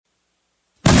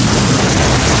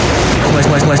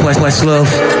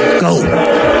Questlove, go.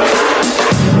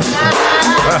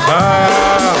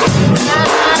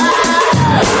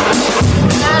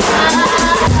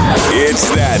 It's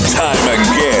that time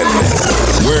again.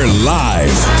 We're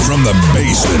live from the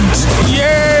basement.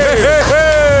 Yeah!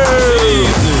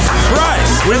 Jesus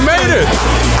Christ! We made it!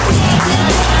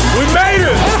 We made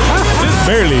it! Just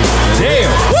barely.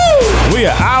 Damn. Woo! We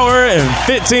an hour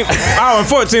and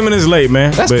 14 minutes late,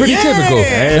 man. That's pretty typical.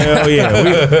 Hell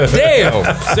yeah.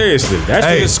 Damn. Seriously. That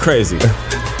shit is crazy.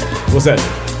 What's that?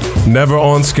 Never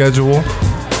on schedule,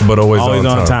 but always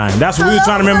on time. That's what we were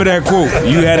trying to remember that quote.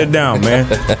 You had it down, man.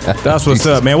 That's what's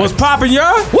up, man. What's poppin',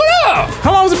 y'all? What up?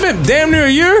 How long has it been? Damn near a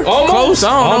year? Almost. Close?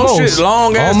 I don't know. Shit,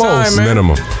 long ass time, man.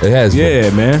 Minimum. It has been. Yeah,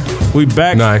 man. We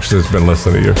back. No, actually, it's been less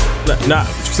than a year. Not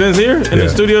since here in the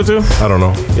studio too. I don't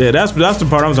know. Yeah, that's the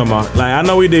part I'm talking about. Like I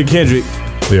know we did Kendrick.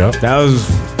 Yep. That was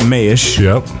May-ish.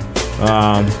 Yep.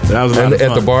 That was a lot of fun.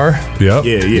 At the bar? Yep.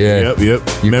 Yeah. Yep.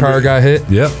 Your car got hit?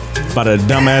 Yep. By the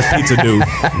dumbass pizza dude.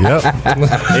 Yep.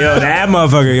 Yo, that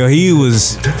motherfucker, yo, he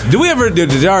was. Did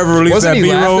y'all ever release Wasn't that he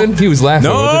B-roll? laughing? He was laughing.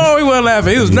 No, he wasn't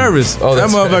laughing. He was nervous. Oh, that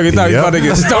that's motherfucker right. thought he was about to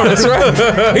get stomped. That's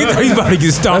right. He thought he was about to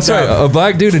get stomped That's right. out. A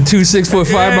black dude and 2 6'5"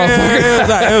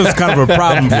 motherfuckers. It was kind of a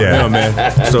problem for him,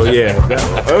 man. So yeah.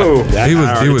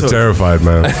 He was terrified,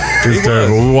 man. He was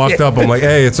terrible. When we walked up, I'm like,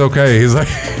 hey, it's okay. He's like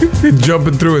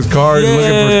jumping through his car. He's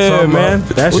looking for something, man.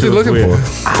 What's he looking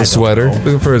for? A sweater.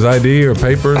 Looking for his ID or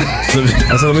papers.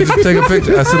 I said, let me just take a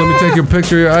picture. I said, let me take your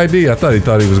picture of your ID. I thought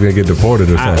he was going to get deported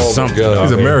or something.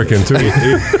 He's American, too.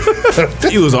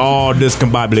 He was all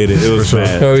discombobulated. It was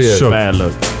bad. Oh, yeah. Bad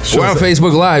look. We're on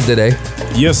Facebook Live today.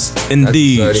 Yes,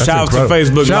 indeed. That's Shout out to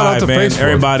incredible. Facebook Shout out Live, to man. Facebook.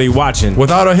 Everybody watching.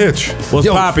 Without a hitch. What's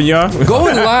poppin', y'all?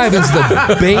 Going live is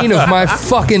the bane of my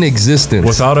fucking existence.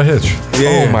 Without a hitch.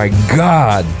 Oh, my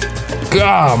God.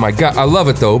 Oh, my God. I love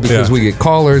it, though, because we get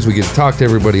callers, we get to talk to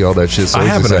everybody, all that shit. So I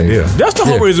have an idea. That's the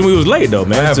whole reason we was late, though,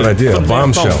 man. I have an idea. A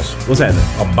bombshell. What's happening?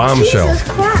 A bombshell.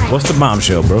 What's the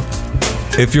bombshell, bro?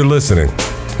 If you're listening,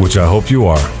 which I hope you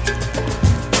are,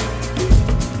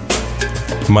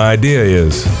 my idea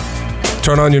is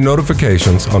turn on your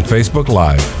notifications on Facebook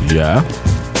Live, Yeah.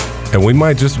 and we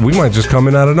might just come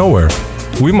in out of nowhere.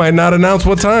 We might not announce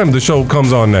what time the show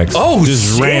comes on next. Oh,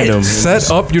 Just shit. random.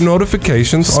 Set up your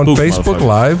notifications on Spook Facebook motherfucker.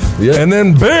 Live, Yeah. and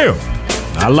then bam,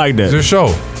 I like that. the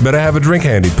show. Better have a drink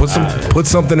handy. Put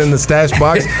something in the stash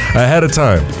box ahead of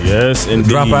time. Yes, indeed.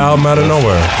 Drop an album out of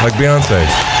nowhere, like Beyonce.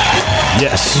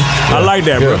 Yes. I like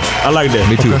that, bro. I like that.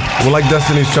 Me too. We're like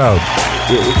Destiny's Child.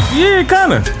 Yeah,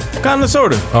 kind of,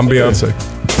 sort of. I'm Beyonce.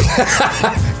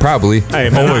 Probably. Hey,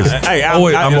 man,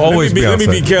 Always. I'm always let me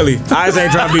be Beyonce. Kelly. I just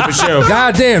ain't trying to be Michelle.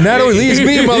 God damn, that only leaves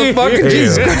me, motherfucker.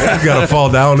 Jesus. You gotta fall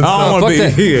down and I don't stuff. wanna Fuck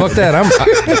that. be here. Fuck that.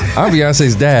 I'm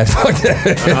Beyonce's dad. Fuck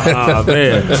that.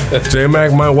 Man.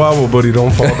 J-Mac might wobble, but he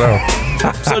don't fall down.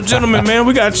 So, gentlemen, man,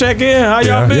 we gotta check in. How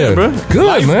y'all been, Yeah. bro? Good,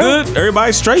 Life man. Good.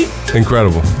 Everybody straight.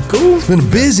 Incredible. Cool. Been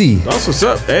busy. That's what's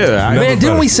up. Yeah, Man,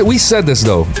 didn't we said this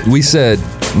though? We said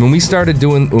when we started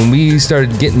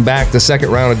getting back the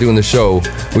second round of doing the show,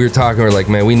 we were talking, we were like,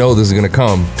 man, we know this is gonna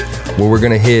come where we're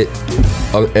gonna hit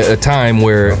a time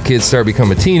where kids start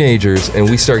becoming teenagers and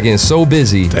we start getting so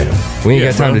busy we ain't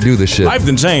got time to do this shit. Life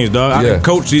done changed, dog. I Yeah. can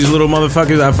coach these little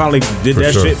motherfuckers. I finally did For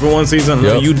that sure. shit for one season. I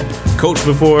know Yep. you coached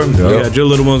before. Yeah, your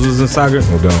little ones was in soccer.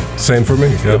 No doubt. Same for me.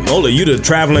 Yeah. Mola, you the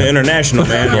traveling international,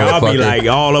 man. Y'all be Motherfucker. like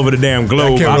all over the damn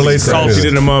globe. I can't I'll be relate to salty that.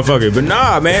 than the motherfucker. But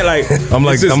nah, man, like I'm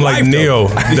like it's just life, Neo,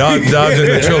 dodging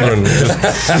the children.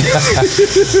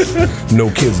 No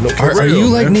kids, no kids. Are you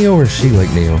like Neo or is she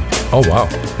like Neo? Oh wow,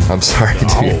 I'm sorry,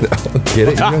 dude. Get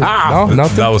it? No,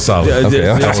 nothing. that was solid. Yeah, Okay,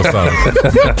 yeah. That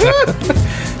was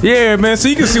solid. Yeah, man. So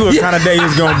you can see what kind of day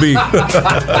it's gonna be.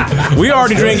 We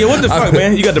already drinking. What the fuck,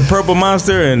 man? You got the purple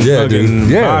monster and Yeah, fucking dude.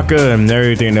 Yeah. vodka and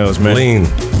everything else, man. Lean.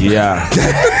 Yeah.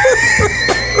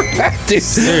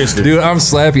 Seriously. Dude, I'm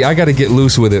slappy. I got to get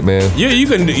loose with it, man. You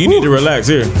need to relax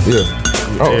here. Yeah.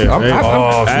 Oh, Yeah, I'm, hey. I'm,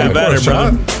 I'm, Have at it,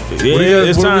 shot? brother. Yeah,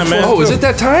 it's time, man. oh, is it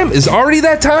that time? Is already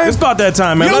that time? It's about that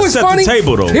time, man. You know Let's what's set funny? the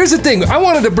table, though. Here's the thing. I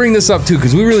wanted to bring this up too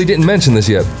because we really didn't mention this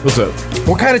yet. What's up?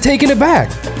 We're kind of taking it back.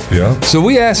 Yeah. So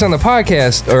we asked on the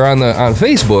podcast or on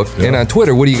Facebook and on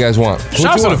Twitter, what do you guys want? What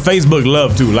Shout you out to the Facebook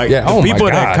love, too. Like, Yeah, the oh my people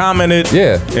that God. commented.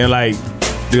 Yeah. And, like,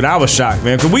 dude, I was shocked,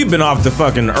 man. Because we've been off the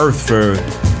fucking earth for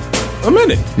a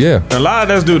minute. Yeah. A lot of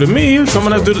that's due to me. Some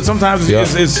of that's due to sometimes Yeah.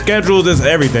 it's schedules, it's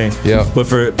everything. Yeah. But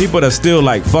for people that still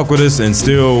like fuck with us and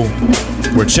still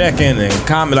were checking and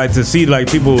comment, like to see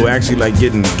like people actually like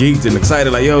getting geeked and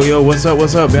excited, like yo, what's up,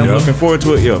 man? I'm looking forward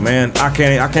to it, yo, man. I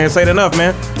can't say it enough,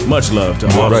 man. Much love to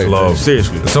all Much love.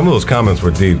 Seriously, some of those comments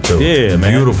were deep too. Yeah,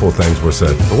 man. Beautiful things were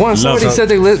said. Somebody said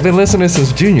they've been listening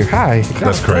since junior high.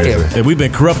 That's crazy. And we've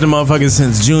been corrupting motherfuckers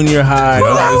since junior high.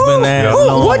 It's been that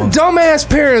long. What dumbass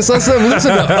parents listen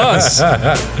to us?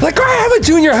 Like, I have a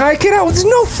junior high kid. There's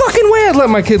no fucking way I'd let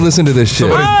my kid listen to this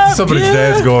shit. Somebody's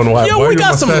dad's going, why? Yo, why we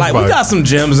got some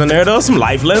gems in there though, some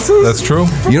life lessons. That's true.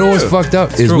 You know what's fucked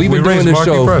up is true. we've been doing this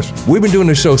show. Fresh. We've been doing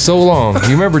this show so long.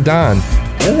 You remember Don?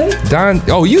 Don.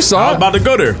 Oh, you I saw was it. about to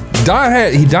go there.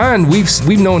 Don.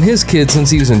 We've known his kid since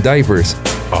he was in diapers.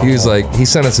 He was like, he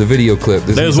sent us a video clip.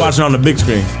 They was watching on the big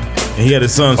screen. And he had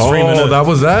his son screaming. Oh, that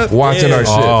was that? Watching our shit.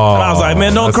 And I was like,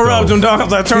 man, don't corrupt him, dog. I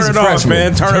was like, turn it off,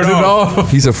 man. Turn it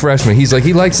off. He's a freshman. He's like,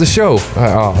 he likes the show.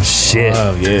 Oh, shit.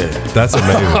 Oh, yeah. That's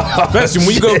amazing. Especially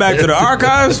when you go back to the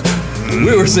archives.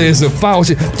 We were saying some foul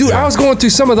shit. Dude, I was going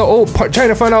through some of the old, trying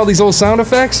to find all these old sound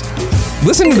effects.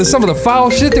 Listening to some of the foul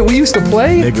shit that we used to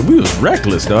play. Nigga, we was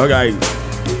reckless, dog.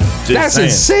 That's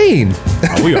insane.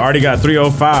 We already got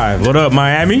 305. What up,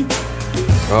 Miami?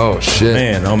 Oh, shit.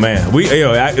 Man, oh, man.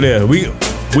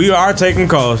 We are taking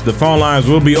calls. The phone lines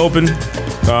will be open,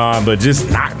 but just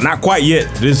not quite yet.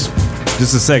 Just a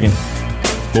second.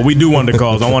 But we do want the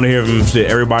calls. I want to hear from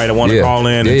everybody that want to call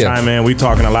in and chime in. We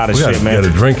talking a lot of shit, man. We got to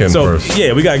get a drink in first.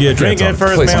 Yeah, we got to get a drink in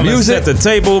first, Play man. some Let's music. set the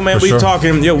table, man. For we sure.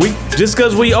 talking, we just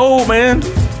because we old, man.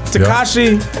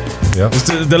 Tekashi. Yep.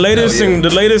 It's the latest and the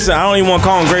latest. I don't even want to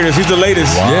call him greatest. He's the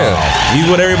latest. Wow. Yeah. He's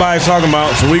what everybody's talking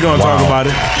about. So we gonna talk about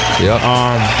it. Yep.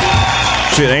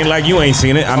 Shit, ain't like you ain't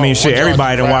seen it. I mean, shit,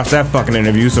 everybody done watched that fucking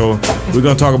interview. So we're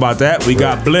gonna talk about that. We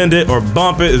got Blend It or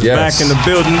Bump It is back in the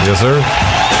building Yes, sir.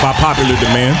 by popular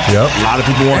demand. Yep. A lot of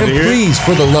people wanted And to hear it. please,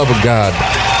 for the love of God,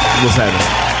 What's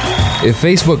happening? if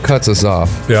Facebook cuts us off,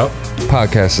 Yep.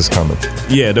 podcast is coming.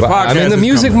 Yeah, the But, podcast. I mean, the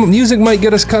is coming. music might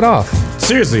get us cut off.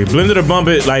 Seriously, Blend It or Bump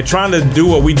It, like trying to do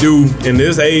what we do in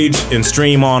this age and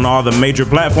stream on all the major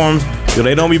platforms. Yo,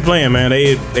 they don't be playing, man.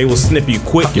 They will snip you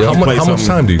quick. if you play How much something.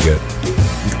 time do you get?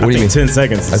 What do you mean? 10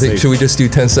 seconds. I think, should we just do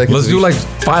 10 seconds? Let's do like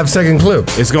 5-second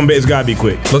clips. It's gotta be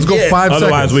quick. Let's go 5 seconds.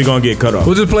 Otherwise, we gonna get cut off.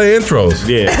 We'll just play intros.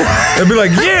 Yeah. It'll be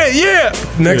like, yeah.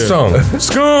 Next song.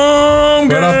 Scum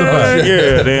Right off the bat.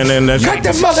 Yeah, then that's Cut the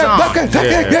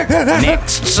motherfucker!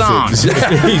 Next song.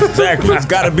 exactly. It's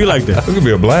gotta be like that. It's gonna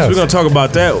be a blast. We're gonna talk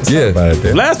about that.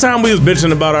 Yeah. Last time we was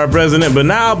bitching about our president, but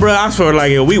now, bro, I feel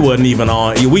like we wasn't even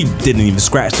on. We didn't even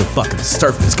scratch the fucking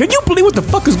surface. Can you believe what the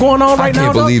fuck is going on right now? I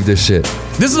can't dog? believe this shit.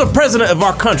 This is a president of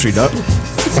our country, dog.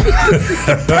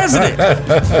 President.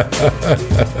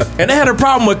 And they had a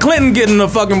problem with Clinton getting a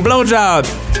fucking blowjob.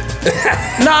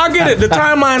 Nah, I get it. The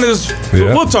timeline is.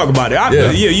 Yeah. We'll talk about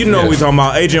it. You know we talking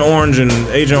about Agent Orange and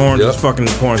Agent Orange is fucking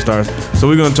porn stars. So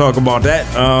we're gonna talk about that.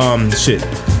 Shit.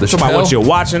 Talk about what you're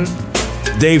watching.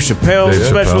 Dave Chappelle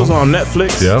specials on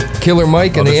Netflix. Yep. Killer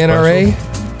Mike and the NRA.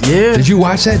 Yeah. Did you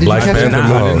watch that? Did Black you catch Panther it?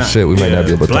 movie. Oh Nah, shit, we might not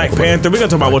be able to Black talk about Panther. We're gonna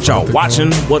talk about what y'all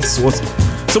watching. What's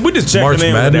so we just checking March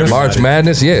in Madness? with it. March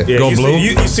Madness, yeah. Yeah, Go you blue. See,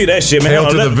 you see that shit, man. Hail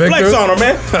to the Flex victor. on her,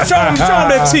 man. Show him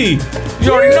that T.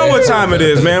 You already know what time it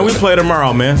is, man. We play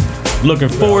tomorrow, man. Looking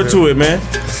forward to it, man.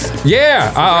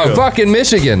 Yeah, real. fucking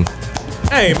Michigan.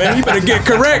 Hey, man, you better get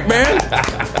correct, man.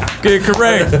 Get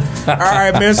correct. All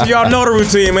right, man. So y'all know the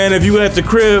routine, man. If you at the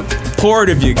crib, pour it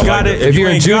if you got it. If you're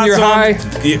in ain't got junior some, high,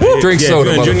 drink soda,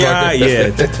 if you're in junior motherfucker. high,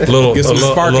 yeah. Little, Get some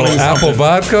sparkling little apple something.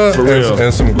 vodka For real.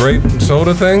 and some grape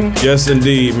soda thing. Yes,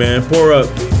 indeed, man. Pour up.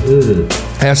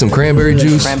 have some cranberry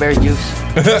juice. Cranberry juice.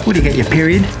 What do you get, your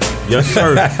period? Yes,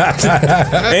 sir.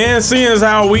 And seeing as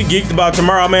how we geeked about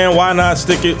tomorrow, man, why not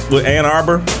stick it with Ann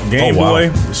Arbor, Game Oh, wow.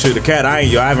 Boy? Shit, the cat, I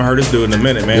haven't heard this dude in a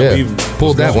minute, man. Yeah. We've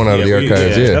Pulled that one out of the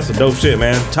archives, yeah. That's a dope shit,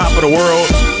 man. Top of the world,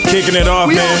 kicking it off,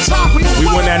 man. We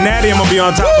win that natty, I'm gonna be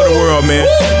on top of the world, man.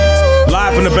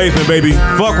 Live from the basement, baby.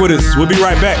 Fuck with us. We'll be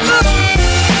right back.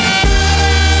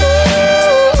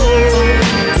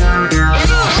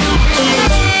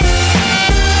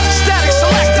 Static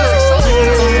Selector.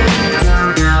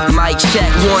 Mic check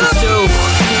 1, 2.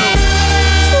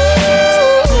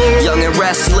 Young and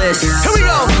restless. Here we go.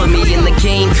 Put me in the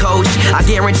game, coach. I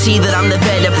guarantee that I'm the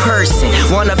better person.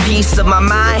 Want a piece of my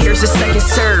mind? Here's a second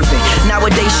serving.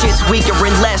 Nowadays shit's weaker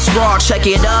and less raw. Check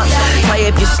it up. Tie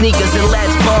up your sneakers and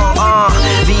let's ball on.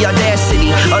 The audacity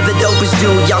of the dopest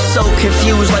dude. Y'all so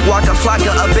confused like Waka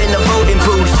Flocka up in the voting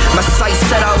booth. My sights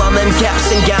set out on them gaps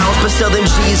and gowns, but still them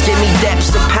G's give me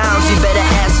depths and pounds. You better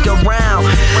ask around.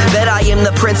 Bet I am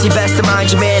the princey best of mind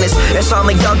your manners. It's all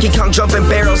like Donkey Kong jumping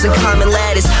barrels and climbing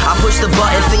ladders. I push the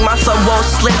button, think my thumb won't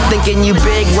slip. Thinking you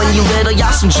big when you middle,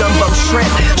 y'all some jumbo shrimp.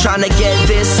 Trying to get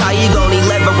this, how you gon' need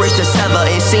leverage to sever?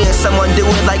 And seeing someone do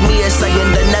it like me is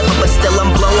saying the never, but still I'm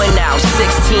blowing out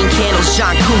 16 candles,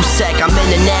 John Cusack. I'm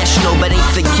international, but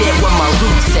ain't forget where my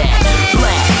roots at.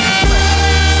 Black.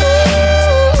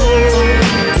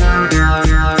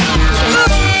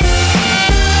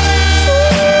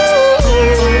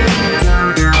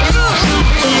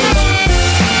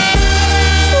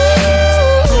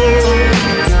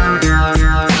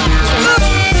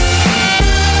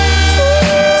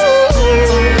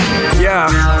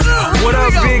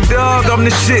 I'm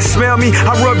the shit, smell me,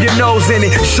 I rub your nose in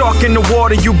it. Shark in the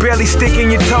water, you barely sticking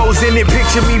your toes in it.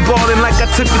 Picture me ballin' like I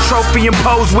took the trophy and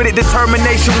posed with it.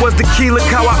 Determination was the key, look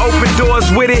how I opened doors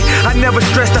with it. I never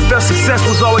stressed, I felt success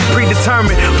was always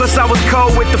predetermined. Plus I was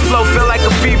cold with the flow, felt like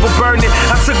a fever burning.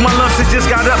 I took my lumps and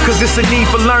just got up cause it's a need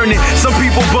for learning. Some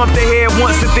people bump their head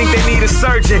once and think they need a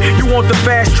surgeon. You want the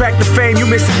fast track to fame, you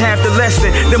missing half the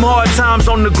lesson. Them hard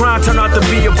times on the grind turn out to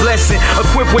be a blessing.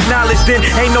 Equipped with knowledge then,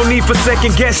 ain't no need for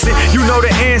second guessing. You know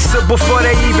the answer before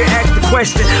they even ask the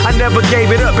question. I never gave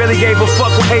it up, barely gave a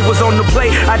fuck when hate was on the plate.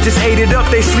 I just ate it up,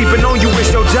 they sleeping on you,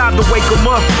 it's your job to wake them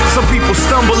up. Some people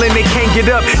stumble and they can't get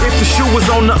up. If the shoe was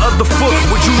on the other foot,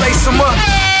 would you lace them up?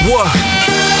 What?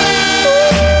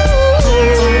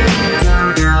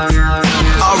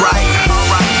 Alright.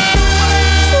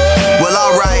 Well,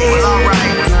 alright.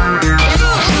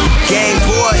 Game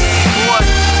Boy.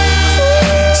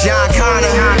 John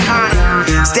Connor.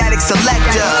 Static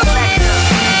Selector.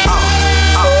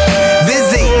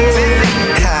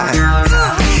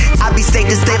 State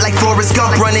to state like Forrest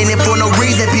Gump, running it for no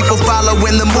reason. People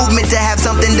following the movement to have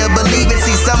something to believe in.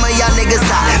 See, some of y'all niggas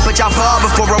hot, but y'all fall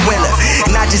before a winner.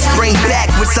 And I just bring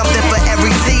back with something for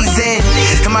every season.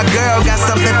 And my girl got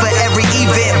something for every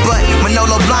event. But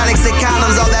Manolo Blahniks and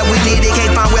columns, all that we needed.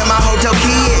 Can't find where my hotel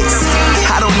key is.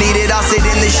 I don't need it, I'll sit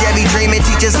in the Chevy dreaming.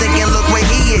 Teachers thinking, look where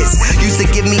he is. Used to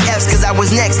give me F's cause I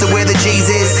was next to where the G's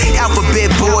is.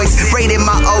 Alphabet boys, raided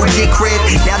my OG crib.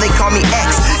 Now they call me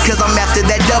X, cause I'm after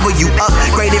that W.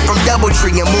 Upgraded from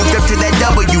Doubletree and moved up to that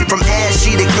W. From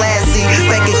ashy to classy,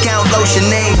 bank account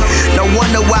lotioning. No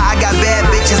wonder why I got bad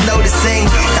bitches noticing.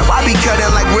 Now I be cutting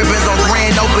like ribbons on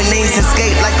grand openings.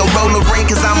 Escape like a roller ring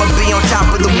cause I'ma be on top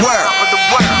of the world.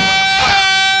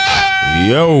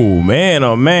 Yo, man,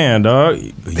 oh man, dog.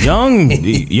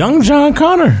 Young John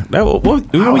Connor.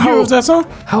 What year was that song?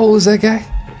 How old was that guy?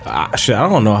 Shit, I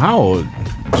don't know how old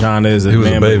John is. He was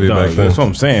a baby back then. That's what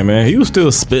I'm saying, man. He was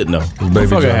still spitting though.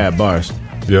 Motherfucker had bars.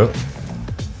 Yep.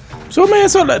 So man,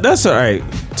 that's all right.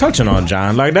 Touching on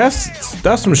John, like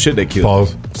that's some shit that kills.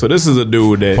 Pause. So this is a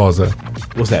dude that. Pause that.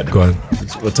 What's that? Go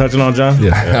ahead. We're touching on John.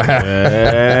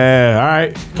 Yeah. All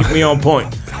right, keep me on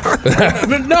point.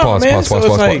 No, Pause. man.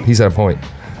 Pause. He's at a point.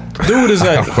 Dude is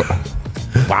like.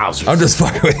 Wow. I'm just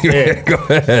fucking with you. Yeah. Go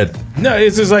ahead. No,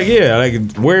 it's just like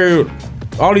like where.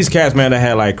 All these cats, man, that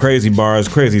had like crazy bars,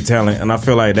 crazy talent, and I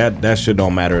feel like that shit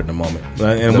don't matter at the moment.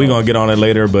 And we're gonna get on it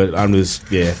later, but I'm just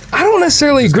I don't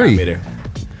necessarily agree.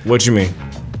 What you mean?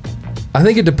 I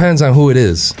think it depends on who it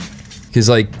is, because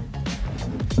like,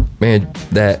 man,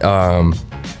 that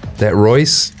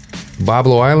Royce,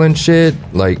 Boblo Island shit,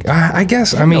 like I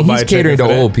guess he's catering to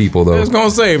old people though. I was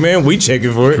gonna say, man, we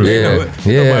checking for it. Yeah,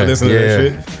 Nobody listen to that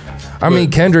shit. I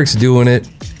mean, Kendrick's doing it.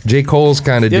 J. Cole's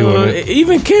kind of doing it.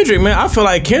 Even Kendrick, man, I feel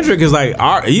like Kendrick is like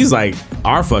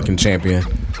our fucking champion.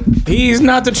 He's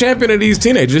not the champion of these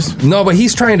teenagers. No, but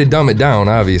he's trying to dumb it down,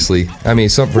 obviously. I mean,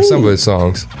 for some of his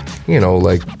songs,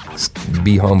 like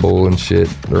Be Humble and shit,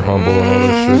 or Humble and all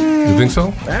that shit. You think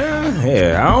so?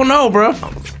 Yeah, I don't know, bro.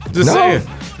 Just saying.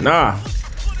 Nah.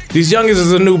 These youngins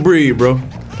is a new breed, bro.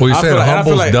 Well, you saying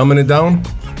Humble's dumbing it down?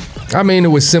 I mean, it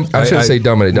was I shouldn't say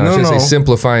dumbing it down. I should say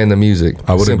simplifying the music.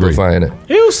 I would simplifying agree.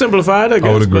 It was simplified, I guess.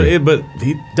 I would agree. But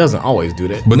he doesn't always do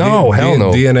that. But hell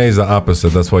no. DNA is the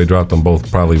opposite. That's why he dropped them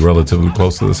both probably relatively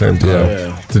close to the same time.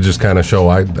 Yeah. To just kind of show,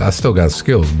 I still got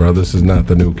skills, bro. This is not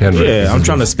the new Kendrick. Yeah, I'm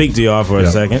trying to speak to y'all for a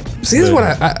second. See, this is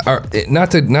what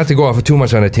not to go off too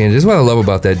much on a tangent. This is what I love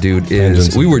about that dude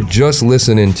is we were just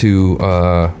listening to,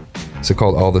 is it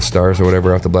called All the Stars or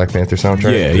whatever off the Black Panther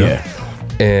soundtrack? Yeah.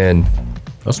 And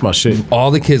that's my shit. All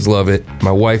the kids love it.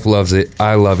 My wife loves it.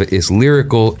 I love it. It's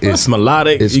lyrical. It's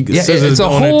melodic. It's the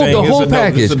whole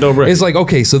package. It's like,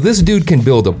 okay, so this dude can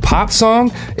build a pop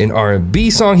song, an R&B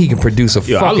song. He can produce a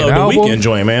fucking album. I love the Weeknd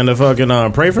joint, man. The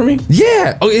fucking Pray For Me.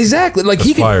 Yeah, exactly. Like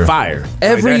he can fire.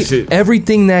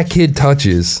 Everything that kid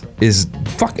touches is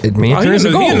man. He's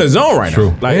in the zone right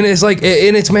now. Like, and it's like,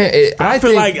 and it's man. I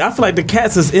feel like the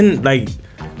cats is in like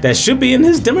that should be in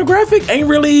his demographic ain't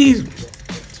really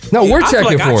No, we're I feel checking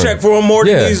like for I him. check for him more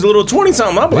Yeah. than these little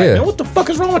 20-something. I'm like, Yeah. man, what the fuck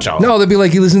is wrong with y'all? No, they'd be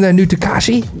like, you listen to that new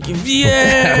Tekashi?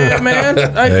 Yeah, man.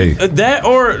 Like, Hey. that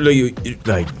or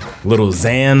like little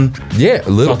Xan. Yeah,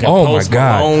 little. Fucking Oh my Post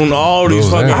god. Malone, all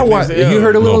these Lil fucking. Xan. Have you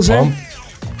heard of Lil Lil Xan?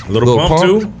 Pump? Little Lil Pump Pump?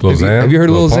 too? Lil Xan. Have you heard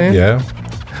of Lil Pump? Xan? Yeah.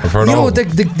 I've heard You know all what?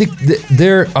 of them.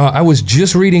 There. I was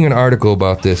just reading an article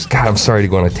about this. God, I'm sorry to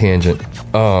go on a tangent.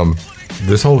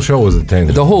 This whole show was a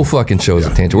tangent. The whole fucking show is a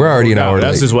tangent. We're already an hour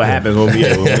That's late. just what happens when we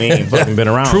ain't fucking been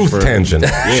around. Truth for, tangent.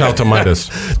 Shout to Midas.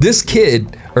 This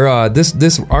kid, or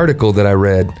this article that I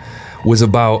read, was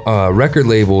about record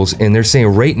labels, and they're saying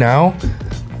right now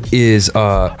is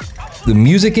the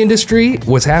music industry.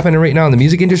 What's happening right now in the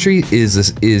music industry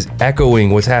is echoing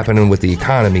what's happening with the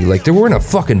economy. Like we're in a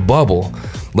fucking bubble.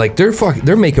 Like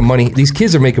they're making money. These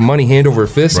kids are making money hand over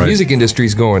fist. Right. Music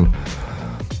industry's going,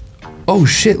 oh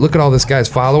shit, look at all this guy's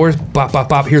followers. Bop, bop,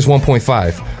 bop. Here's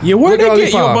 1.5. Yeah, where Look at all they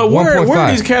these get yo? But where 1.5.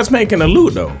 are these cats making the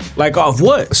loot though? Like off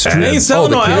what? They ain't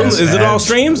selling Oh, the no albums. kids? Is it all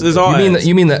streams? Is all ads.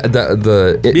 You mean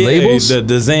the Yeah, labels? the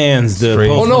Xans, the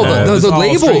Streams. Oh no, Post the Malones,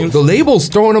 label, streams. the label's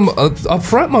throwing them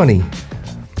upfront money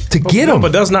to get No, them.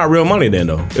 but that's not real money then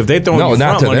though. If they throwing No, you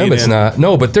not front to money, them. It's then- not.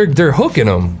 No, but they're hooking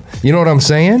them. You know what I'm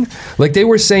saying? Like they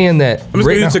were saying that. I'm just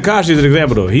right gonna use now- Tekashi as an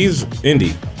example though. He's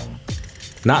indie,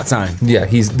 not signed. Yeah,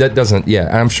 that doesn't.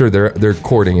 Yeah, I'm sure they're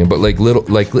courting him, but like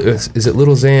is it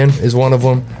Little Xan is one of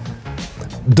them?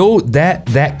 Though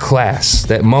that class,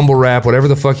 that mumble rap, whatever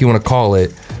the fuck you want to call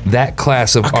it, that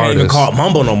class of I can't artists. even call it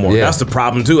mumble no more. Yeah. That's the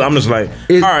problem too. I'm just like,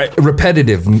 all right.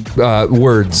 repetitive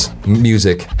words,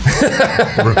 music.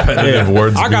 Repetitive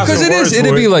words. I got Because some words it'd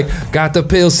for be it. like, got the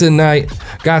pills tonight,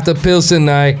 got the pills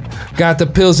tonight, got the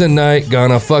pills tonight,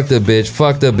 gonna fuck the bitch,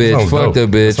 fuck the bitch, Sounds fuck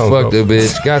dope. the bitch, Sounds fuck the dope.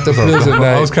 bitch, got the pills I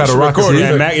tonight. was kind of rocking. Record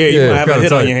that, Mac. Yeah, you Yeah, have a kinda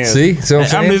hit on tight. your hands. See? See what I'm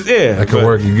saying? I'm just, yeah, That could but-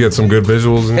 work. You get some good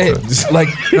visuals and And, shit. like,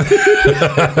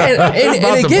 and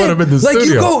about to put again, him in the like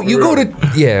studio. you go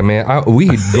to, yeah, man. We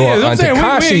could go Yeah, on I'm saying,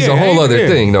 Tekashi's a whole other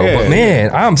thing, though. But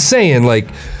man, I'm saying like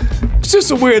It's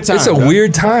just a weird time. it's a dog.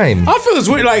 weird time. I feel it's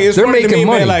weird. Like it's They're funny to making me,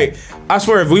 money. man. Like I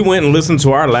swear, if we went and listened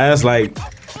to our last, like,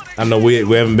 I know we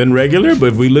haven't been regular, but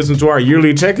if we listen to our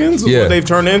yearly check-ins, Yeah. what they've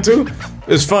turned into,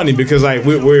 it's funny because like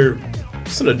we're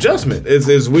it's an adjustment.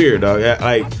 It's weird, dog.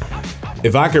 Like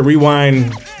if I could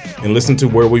rewind and listen to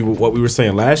what we were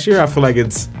saying last year, I feel like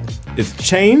it's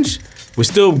changed. We're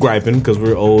still griping because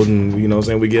we're old and you know what I'm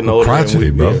saying we're getting older. crotchety,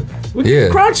 and bro. Yeah. We're Yeah.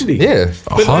 crotchety. Yeah.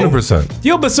 But, like, 100%.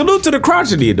 Yo, but salute to the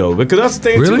crotchety though, because that's the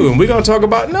thing Really? too. And we're gonna talk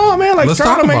about no man, like Let's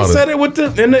talk Charlamagne about said it. it with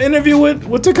in the interview with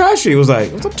Tekashi. He was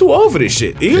like, I'm too old for this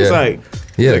shit. He was Yeah. like,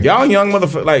 Yeah. like, y'all young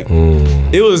motherfucker. Like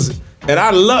it was, and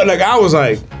I love. Like I was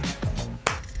like,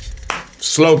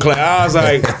 slow clap. I was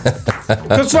like,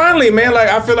 because finally, man, like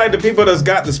I feel like the people that's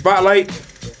got the spotlight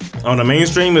on the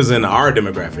mainstream is in our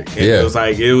demographic. And Yeah. it was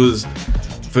like it was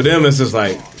for them. It's just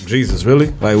like Jesus, really?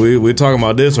 Like we're talking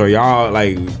about this, or y'all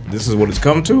like this is what it's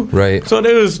come to, Right. So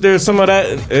there's some of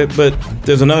that, but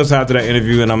there's another side to that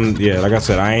interview, and like I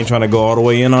said, I ain't trying to go all the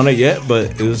way in on it yet,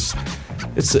 but it's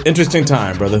an interesting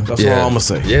time, brother. That's Yeah. all I'm gonna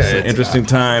say. Yeah, it's an interesting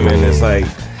time, and it's like.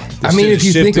 I mean, if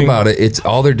you think about it, it's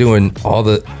all they're doing. All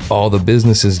the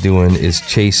business is doing is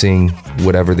chasing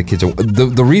whatever the kids are.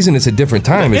 The reason it's a different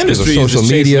time is because of industry is social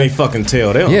just chasing media. they fucking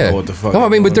tail. They don't Yeah. know what the fuck. No, I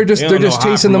mean, but they're doing. just They they're don't just know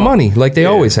how chasing the from money like they Yeah.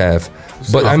 always have.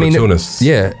 But I mean, Opportunists.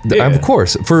 yeah, Yeah. of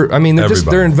course. They're Everybody.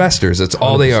 they're investors. That's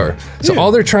all they are. So Yeah.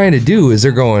 all they're trying to do is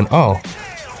they're going, oh,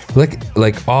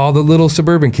 like all the little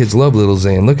suburban kids love Little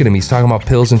Xan. Look at him. He's talking about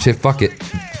pills and shit. Fuck it.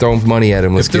 Throw money at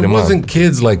him. Let's If get there him wasn't on.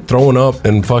 kids like throwing up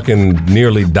and fucking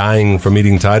nearly dying from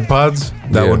eating Tide Pods,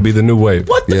 that Yeah. would be the new wave.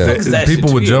 What the Yeah. fuck is that People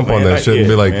shit would to you, jump on man? that Like, shit and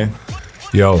be yeah, like, man.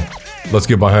 yo, let's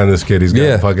get behind this kid. He's got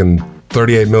Yeah. fucking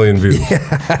 38 million views.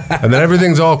 And then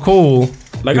everything's all cool.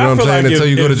 Like, you know I what I'm feel saying? like Until if-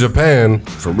 you go to if- Japan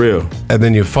For real. and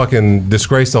then you fucking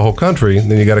disgrace the whole country.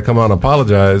 Then you got to come out and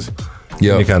apologize.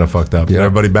 Yep. And you kind of fucked up. And Yep.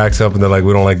 everybody backs up and they're like,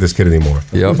 we don't like this kid anymore.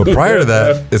 Yep. But prior to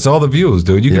that, it's all the views,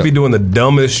 dude. You Yep. could be doing the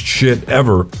dumbest shit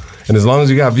ever. And as long as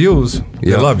you got views, Yep.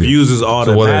 they love you. Views is all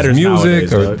So that whether matters it's music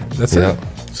nowadays, or dog. that's Yeah. it.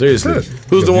 Seriously. That's it.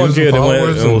 Who's the Get one views kid and that went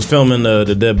followers and was filming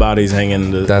the dead bodies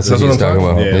hanging? That's That's what what he's I'm talking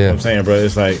talking about. yeah, Yeah. I'm saying, bro.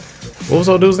 It's like, what was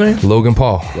old dude's name? Logan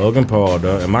Paul. Logan Paul,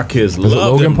 dog. And my kids Was it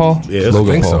love Logan him. Paul? Yeah, it's I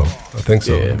Logan think Paul. so. I think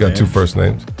so. Yeah, got man. two first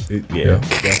names. yeah,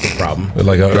 that's the problem.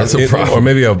 Like That's a problem. Or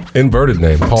maybe a inverted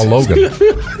name. Paul Logan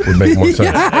would make more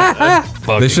sense.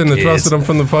 They shouldn't have kids. trusted him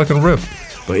from the fucking rip.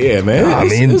 But yeah, man, I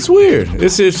it's, mean- it's weird.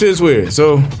 It's weird.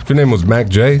 So If your name was Mac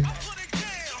J,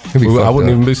 He'd be I fucked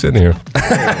wouldn't up. even be sitting here.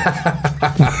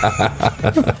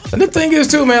 the thing is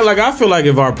too, man. Like I feel like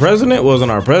if our president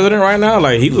wasn't our president right now,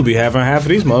 like he would be having half of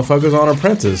these motherfuckers on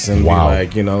Apprentice and Wow. be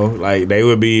like, you know, like they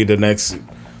would be the next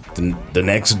the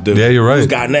next. The, yeah, you're right. Who's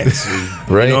got next?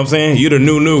 Right. You know what I'm saying? You're the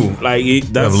new. Like They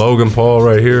that's have Logan Paul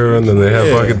right here, and then they have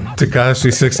fucking Tekashi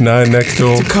 6ix9ine next to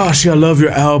him. Tekashi, I love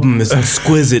your album. It's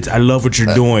exquisite. I love what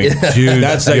you're doing. Huge.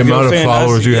 That's like, the you know amount what of I'm saying?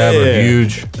 followers you have are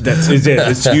huge.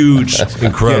 It's huge.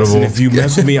 Incredible. Yes, and if you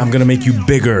mess with me, I'm gonna make you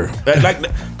bigger.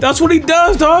 That's what he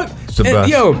does, dog. the best.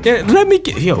 Yo, let me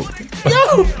get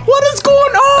what is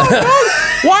going on, dog?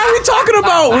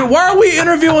 Why are we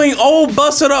interviewing old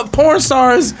busted up porn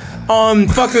stars on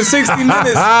fucking 60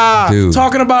 Minutes Dude.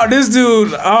 talking about this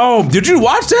dude? Oh, did you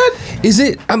watch that? Is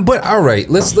it? But all right,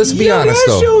 let's be honest that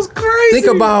though. shit was crazy.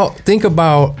 Think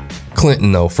about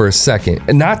Clinton though for a second,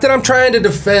 and not that I'm trying to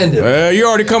defend him. You're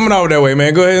already coming out that way,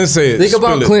 man. Go ahead and say it. Think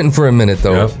about Spill it. Clinton for a minute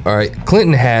though. Yep. All right,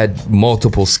 Clinton had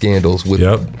multiple scandals with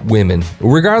women,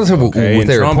 regardless of if and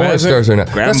they were Trump porn hasn't? stars or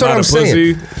not. Grab That's him what by I'm the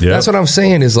saying. pussy. Yep. That's what I'm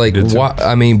saying is like, Did too.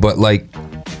 I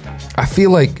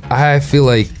feel like I feel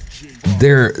like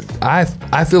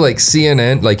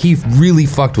CNN, like he really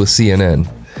fucked with CNN,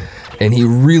 and he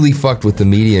really fucked with the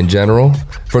media in general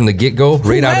from the get go,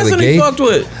 right out of the hasn't he gate. fucked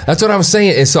with? That's what I'm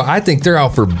saying. And so I think they're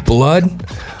out for blood.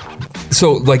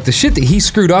 So like the shit that he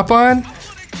screwed up on,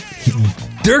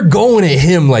 they're going at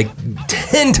him like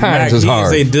 10 times as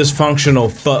hard. He's a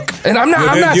dysfunctional fuck. And I'm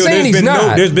not saying he's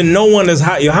not. There's been no one as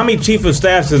high. How many chief of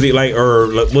staffs is he like, or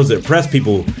was it press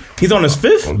people? He's on his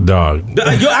fifth. Dog.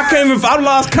 I can't even. I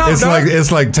lost count.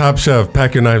 It's like Top Chef.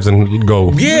 Pack your knives and you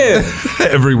go. Yeah.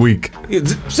 Every week.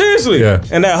 Seriously. Yeah.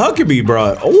 And that Huckabee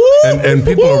bro. And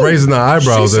people are raising their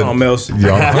eyebrows. She's something else. Yo,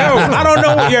 Yo. I don't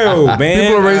know. Yo, man.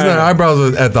 People are raising their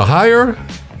eyebrows at the hire.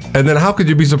 And then how could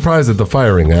you be surprised at the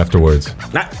firing afterwards?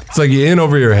 It's like you're in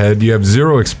over your head. You have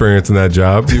zero experience in that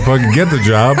job. You fucking get the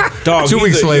job. Dog, 2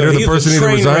 weeks later, the person either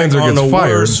resigns or gets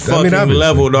fired. I mean, obviously.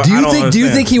 level, dog. Do you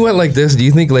think he went like this? Do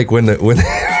you think like when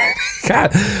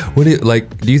God,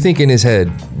 do you think in his head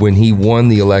when he won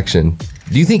the election?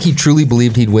 Do you think he truly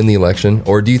believed he'd win the election,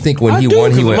 or do you think when he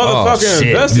won he went, "Oh shit"? Do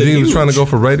you think he was trying to go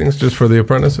for ratings just for The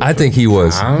Apprentice? I think he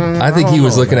was. I think he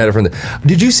was looking at it from the.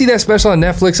 Did you see that special on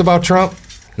Netflix about Trump?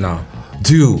 No,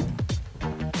 dude.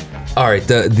 All right,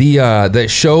 the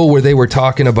show where they were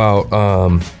talking about.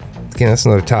 Again, that's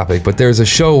another topic, but there's a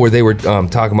show where they were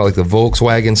talking about like the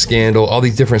Volkswagen scandal, all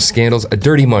these different scandals.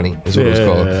 Dirty Money is what it was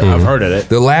called. I've heard of it.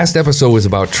 The last episode was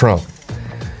about Trump.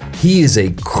 He is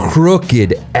a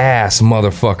crooked ass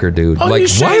motherfucker, dude. Oh, like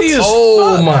he's shady as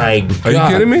Oh fuck. my god! Are you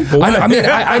kidding me?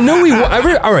 I knew he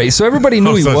was. All right, so everybody knew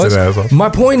I'm he such was. an asshole. My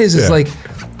point is, Yeah. like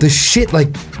the shit, like.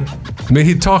 I mean,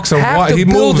 he talks Half the he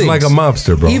moves buildings, like a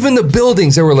mobster, bro. Even the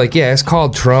buildings, they were like, yeah, it's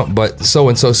called Trump, but so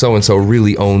and so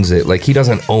really owns it. Like he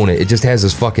doesn't own it; it just has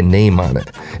his fucking name on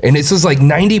it. And it's just like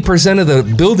 90% of the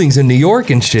buildings in New York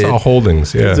and shit. It's all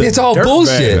holdings, yeah. It's all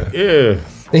bullshit. Yeah.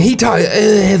 And he talked,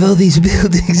 have all these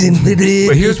buildings in the.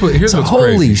 But here's what's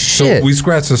holy crazy. shit! So we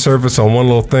scratched the surface on one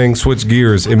little thing, switch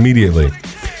gears immediately.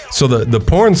 So the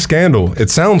porn scandal, it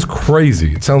sounds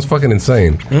crazy. It sounds fucking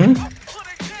insane.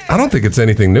 I don't think it's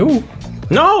anything new.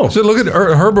 No. So look at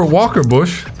Herbert Walker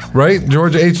Bush, right?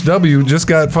 George H.W. just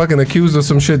got fucking accused of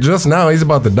some shit just now. He's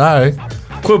about to die.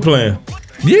 Quit playing.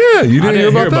 Yeah, you didn't, I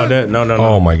didn't hear about that? No.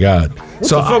 Oh my god. What the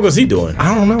fuck was he doing?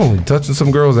 I don't know. Touching some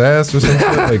girl's ass or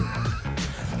something like.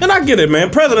 And I get it, man.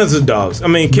 Presidents are dogs. I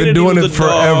mean, Been Kennedy doing was it a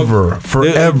dog.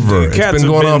 forever. It's Cats been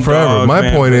have going on forever. dogs, My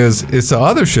man, point but- is, it's the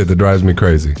other shit that drives me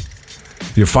crazy.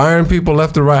 You're firing people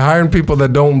left and right, hiring people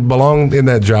that don't belong in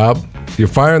that job. You're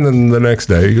firing them the next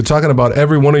day. You're talking about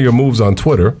every one of your moves on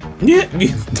Twitter. Yeah.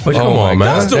 Like, come on,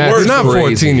 man. That's the You're worst. not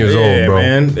 14 years Yeah, old, bro.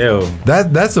 man. Yo.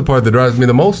 That's the part that drives me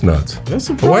the most nuts. That's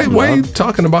the Why problem. are you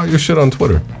talking about your shit on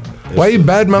Twitter? Why are you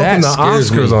bad-mouthing That the scares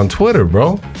Oscars me. on Twitter,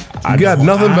 bro? You got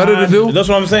nothing better to do? That's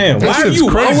what I'm saying. That Why are shit's you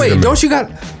crazy. Oh to wait, me. don't you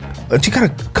got a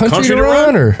country to to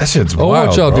run? run? Or That shit's what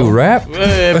wild, y'all bro. do? Rap?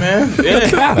 Yeah, man.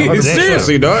 Yeah.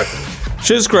 Seriously, dog.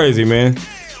 Shit's crazy, man.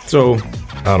 So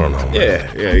I don't know.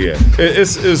 yeah.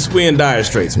 It's we in dire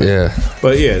straits, man. Yeah.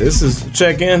 But yeah, this is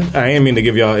check in. I ain't mean to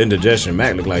give y'all indigestion.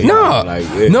 Mac look like No, like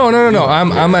no.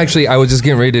 I'm actually. I was just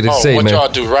getting ready to say, what man. y'all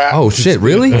do, rap? Oh shit,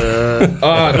 really?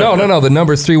 No. The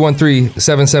number's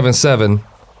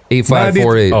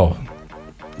 313-777-8548. Oh.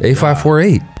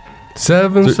 8548.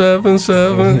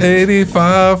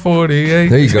 777-8548.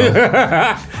 There you go. They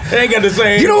ain't got the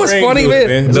same. You know what's ring funny, to it,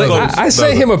 man? Like, I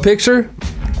sent him a picture.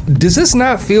 Does this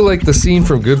not feel like the scene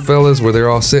from Goodfellas where they're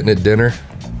all sitting at dinner?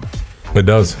 It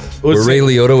does. Where Ray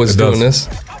Liotta was It doing does.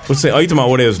 this? What's it? Are you talking about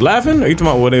when they was laughing? Are you talking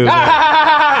about when they was?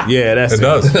 Yeah, that's It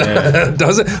does. Yeah.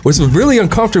 Does it? Which was really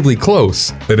uncomfortably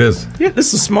close. It is. Yeah,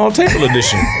 this is a small table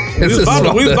edition. We It's was a about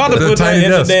to small- put that It's a in tiny the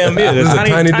desk. damn This is a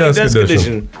tiny desk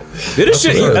edition. Did this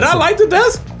shit? what's up. And I like the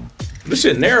desk. This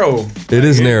shit narrow. It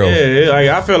is narrow. Yeah, like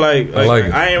I feel like like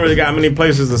it. I ain't really got many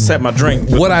places to set my drink.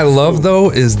 What I love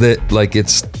though is that like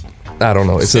it's, I don't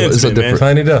know, it's a Intimate, man. different.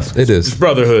 Tiny Desk. It is.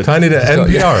 brotherhood. Tiny Desk.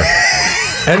 NPR.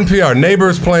 NPR.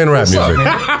 Neighbors playing rap music.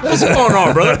 What's going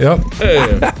on, brother? Yep.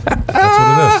 Yeah,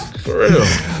 That's what it is. for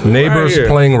real. Neighbors Right here.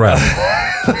 playing rap.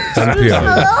 NPR.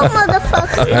 Hello,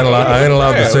 motherfucker. I ain't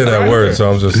allowed to say that word,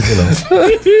 so I'm just,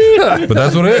 But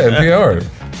that's what it is. NPR.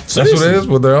 That's what it is.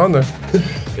 Well, they're on there.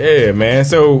 Yeah, man.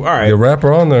 So, all right. Your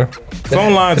rapper on there.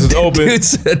 Phone lines is open. Dude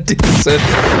said,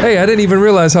 hey, I didn't even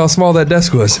realize how small that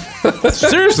desk was.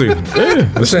 Seriously. Yeah.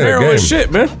 This ain't a Narrow game. as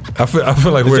shit, man. I feel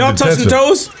like Did we're y'all in touching detention.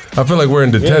 toes? I feel like we're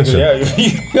in detention.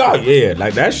 Yeah,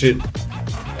 like that shit.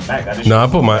 No, I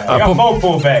put both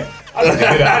pulled back.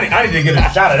 I need to get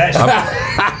a shot of that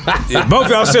shit. Both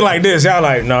y'all sit like this. Y'all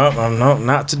like, no, I'm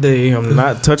not today. I'm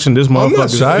not touching this I'm not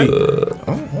motherfucker's shy. feet.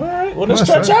 All right, well, let's I'm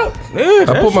not stretch shy. out.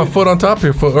 Yeah, I put my foot on top of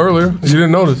your foot earlier. You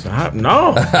didn't notice. You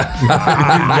no.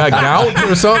 got gout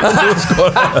or something? What's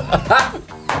going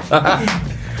on?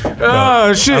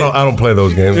 Oh shit. I don't play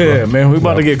those games. Yeah, bro. man, we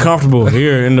about to get comfortable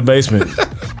here in the basement.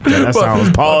 Yeah, that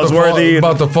sounds pause worthy.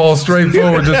 About to fall straight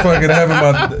forward, just fucking having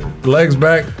my legs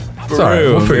back. It's all right.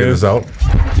 real, We'll figure man. this out.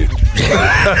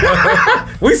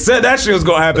 We said that shit was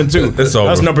gonna happen too. It's over.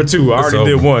 That's number 2. I It's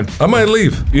already did over. 1. I might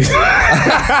leave.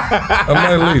 I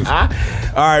might leave.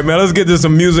 All right, man. Let's get to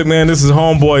some music, man. This is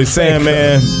Homeboy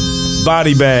Sandman,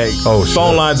 Body Bag. Oh, shit.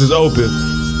 Phone lines is open.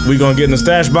 We gonna get in the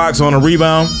stash box on a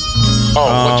rebound. Oh,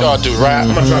 what y'all do, rap?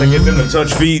 I'm gonna try to get them to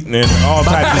touch feet and all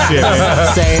types of shit,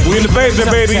 man. We in the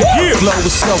basement, baby. Yeah. Flow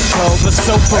is so cold, but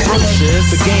so ferocious.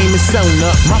 The game is sewn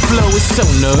up, my flow is so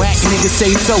nuts. Whack niggas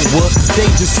say so what? They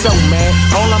just so mad.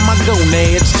 All of my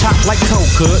gonads chopped like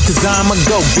coca, cause I'm a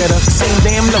go-getter. Same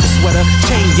damn low sweater,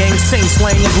 chain gang, same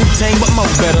slang as Wu-Tang, but more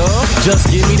better.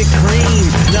 Just give me the cream,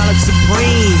 knowledge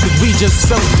supreme, cause we just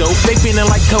so dope. They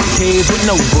feeling like cokeheads with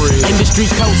no bread.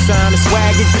 Industry cosign, the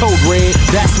swag and code red.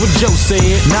 That's what Joe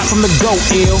said. Not from the go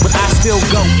ill, but I still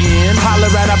go in. Holler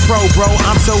at a pro, bro.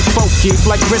 I'm so focused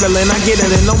like Ritalin. I get it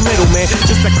in no middleman.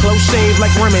 Just a close shave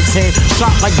like Remington. Shot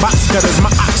like box cutters.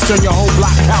 My ox turn your whole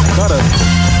block out cutter.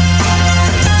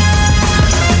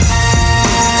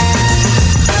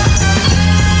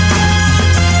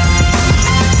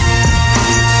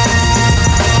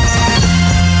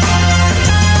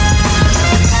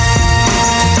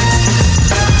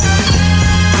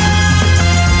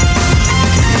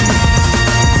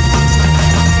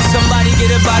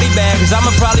 Body bag, cause I'ma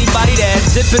probably body that.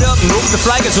 Zip it up, nope, the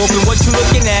flag is open. What you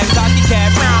looking at? Cocky cat,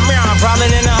 meow, meow.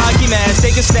 Prowling in a hockey mask.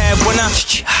 Take a stab when I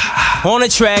on the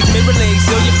track, mirror legs,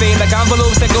 seal your fade like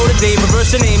envelopes that go to day.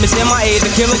 Reverse the name, it's MIA.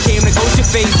 The killer came to ghost your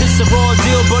face. This a raw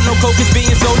deal, but no coke is being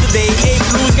sold today. Hey,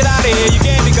 blues, get out of here. You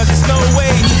can't because it's no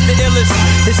way. He's the illest.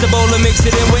 It's the bowler, mix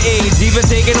it in with AIDS. Even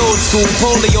taking old school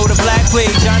polio, the black plague,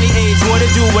 Johnny AIDS. What to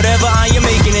do, whatever I am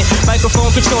making it.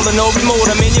 Microphone controller, no remote.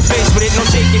 I'm in your face with it, no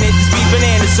shaking it. Just be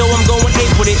bananas, so I'm going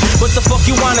ape with it. What the fuck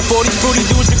you want it for? These fruity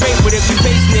dudes are great with it. We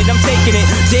pacing it, I'm taking it.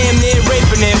 Damn near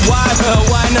raping it. Why?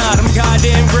 Why not? I'm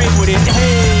goddamn great with it.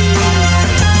 Hey.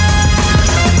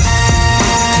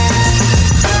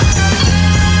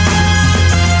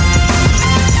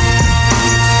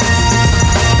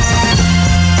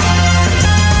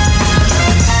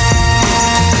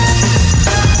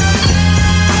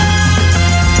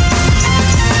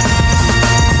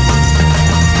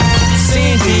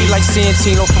 Like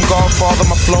Santino from Godfather,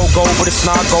 my flow go, but it's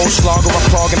not gold slogger. I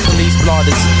plug and police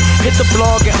bloggers. Hit the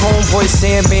blog at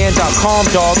homeboysandman.com,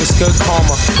 dog, it's good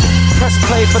karma. Press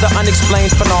play for the unexplained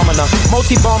phenomena.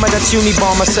 Multi-bomber, that's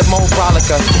Unibomber, said Mo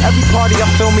Brolica. Every party I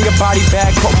fill me a body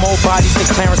bag, put more bodies than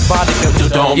Clarence Bodica.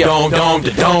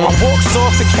 I walk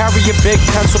soft and carry a big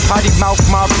pencil, potty mouth,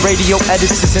 my radio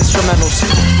edits his instrumentals.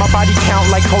 My body count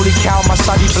like holy cow, my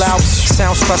shoddy blouse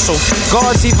sounds special.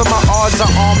 Guards, even my odds are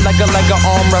armed like a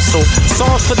arm wrestle.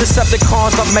 Songs for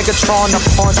Decepticons like Megatron up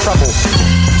on treble.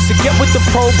 So get with the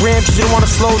program, cause you don't wanna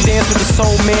slow dance with the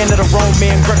soul man of the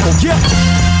Roman Greco. Yeah.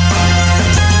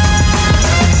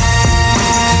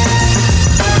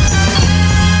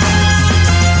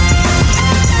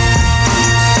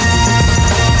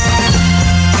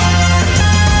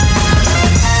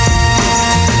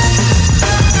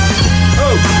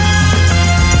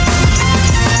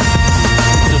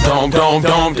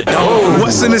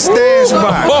 What's in the stash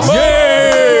box?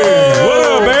 Yeah! What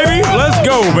up, baby? Let's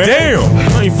go, man. Damn.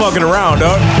 I ain't fucking around,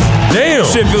 dog. Damn.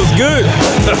 Shit feels good.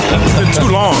 It's been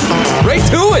too long. Right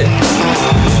to it.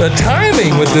 The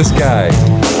timing with this guy.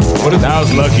 That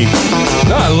was lucky.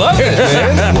 No, I love it,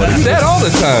 man. What is that all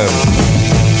the time?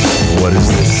 What is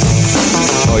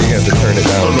this? Oh, you have to turn it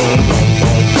down.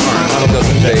 It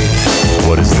doesn't fade.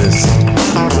 What is this?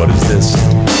 What is this?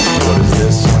 What is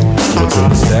this? What's in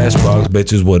the stash box,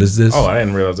 bitches? What is this? Oh, I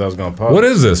didn't realize I was gonna pause. What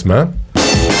is this, man?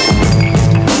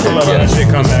 I love how that shit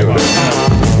come back on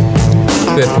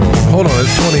time. Fifth one. Hold on,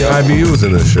 there's 20 IBUs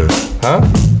in this shit. Huh?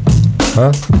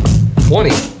 Huh? 20.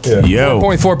 Yeah. Yo,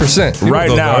 0.4%. right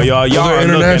Those now, are- y'all those are are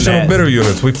international looking at bitter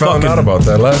units. We found fucking- out about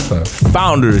that last time.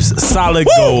 Founders Solid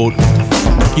Gold.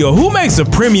 Yo, who makes a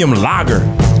premium lager?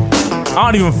 I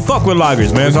don't even fuck with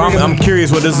lagers, man. So I'm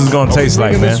curious what this is gonna taste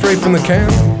like, Bringing man. this straight from the can.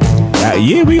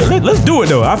 Yeah, let's do it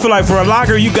though. I feel like for a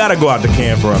lager, you gotta go out the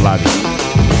can for a lager.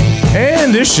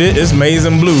 And this shit is maize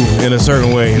and blue in a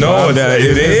certain way. No, it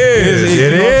is. It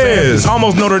you know what I'm saying? is. It's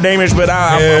almost Notre Dame-ish, but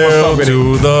I'm Hail fuck with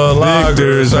to it. the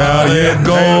loggers, Valiant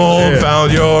Gold, Yeah.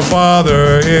 found your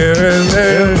father here in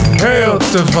hail. Hail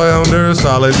to Founder,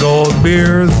 Solid Gold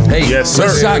beers. Hey, Yes,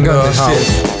 let's sir. shotgun this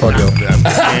shit. Fuck up.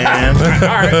 Man. All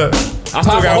right. I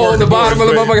Pop a hole in the bottom of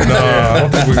the motherfucker. No, I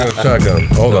don't think we're gonna shotgun.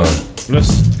 Hold on.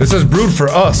 It says brewed for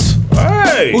us.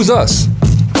 Hey. Who's us?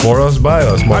 For us, by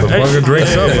us, motherfucker. Drink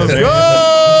Hey. something. Let's Hey.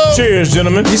 go. Cheers,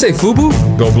 gentlemen. You say FUBU?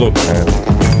 Go blue.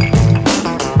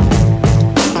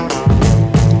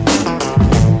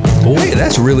 Hey,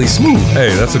 that's really smooth.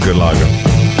 Hey, that's a good lager.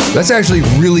 That's actually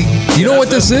really. You know what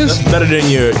this is? That's better than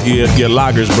your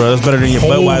lagers, bro. That's better than your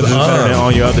Hold Budweiser. Better on. than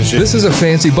all your other shit. This is a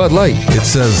fancy Bud Light. It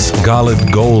says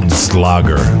Solid Gold's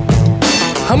lager.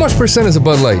 How much percent is a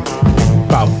Bud Light?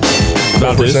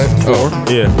 about this 4%?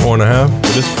 4. Yeah, 4.5.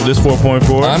 this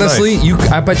 4.4. Honestly,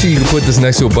 I bet you could put this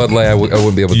next to a Bud Light. I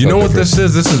wouldn't be able to. You tell know what difference.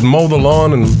 this is? This is mow the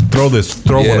lawn and throw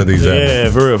Yeah. one of these at me. Yeah,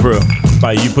 for real.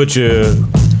 Like you put your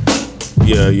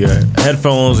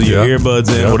headphones or your Yeah. earbuds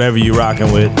in, Yeah. whatever you're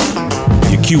rocking with.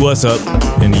 You cue us up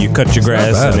and you cut your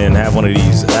grass bad. and then have one of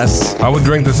these. I would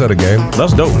drink this at a game.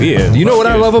 That's dope. Yeah. You know what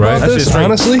I love about Right. That this? shit's straight.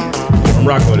 Honestly, I'm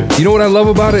rocking with it. you know what I love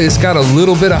about it? It's got a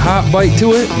little bit of hot bite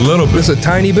to it. Little bit. Just a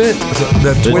tiny bit.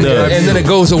 That It When- does. and then it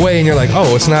goes away, and you're like,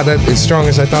 oh, it's not that as strong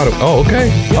as I thought it. Oh, okay,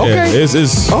 Yeah, okay, it's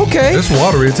okay. It's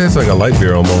watery. It tastes like a light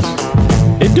beer almost.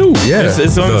 it do. Yeah, it's what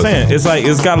it I'm does. saying.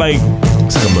 It's got like,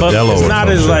 It's like a but Modelo. it's or not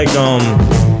some as shit.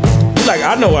 like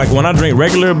I know like when I drink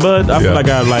regular Bud, I feel Yeah. like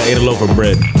I like ate a loaf of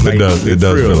bread. Like, does. It for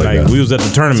does real. feel like that. We was at the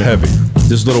tournament It's heavy.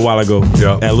 just a little while ago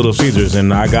Yeah. at Little Caesars,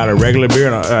 and I got a regular beer,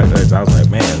 and I was like,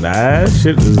 man, that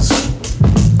shit is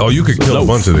Oh, you could kill a loaf.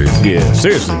 bunch of these. Yeah,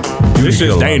 seriously, kill this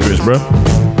shit's a lot of dangerous, these. bro.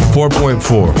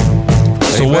 4.4.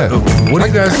 So Ain't what? bad. What do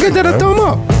you guys I think? get that a man? thumb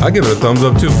up. I give it a thumbs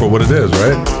up too for what it is,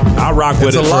 right? I rock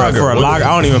with It's it a lager. for a What lager. is it?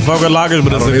 I don't even fuck with lagers,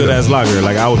 but I it's a don't good either. ass lager.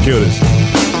 Like I would kill this.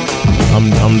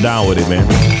 I'm down with it, man.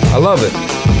 I love it.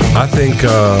 I think.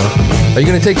 Are you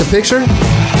gonna take the picture?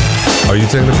 Are you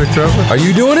taking a picture of it? Are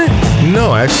you doing it?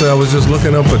 No, actually, I was just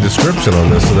looking up a description on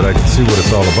this so that I could see what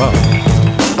it's all about.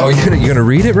 Oh, you're gonna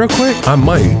read it real quick? I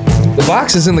might. The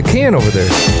box is in the can over there.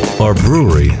 Our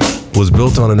brewery was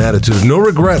built on an attitude of no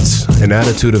regrets, an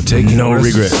attitude of taking No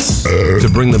risks to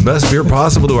bring the best beer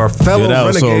possible to our fellow Yeah, that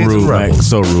was so renegades rude, and man. rebels.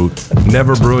 So rude.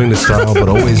 Never brewing the style, but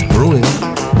always brewing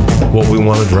what we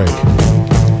want to drink.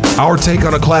 Our take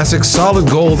on a classic Solid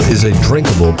Gold is a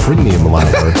drinkable premium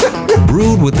lager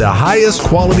brewed with the highest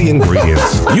quality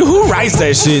ingredients, You who writes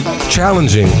that shit?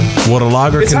 challenging what a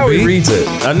lager It's can how be. he reads it.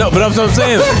 I know, but I'm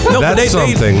saying no. But That's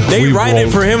something they we write it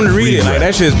won't for him to read it. Like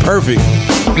regret. that shit is perfect.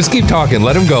 Just keep talking.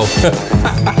 Let him go.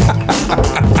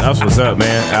 That's what's up,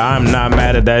 man. I'm not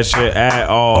mad at that shit at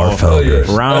all. Our founders.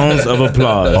 Rounds of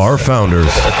applause. Our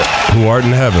founders, who art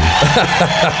in heaven,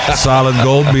 Solid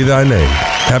Gold be thy name.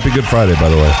 Happy Good Friday, by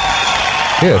the way.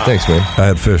 Yeah, thanks, man. I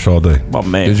had fish all day. My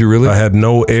man. Did you really? I had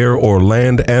no air or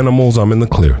land animals. I'm in the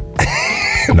clear.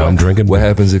 Now I'm drinking. What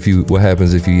happens if you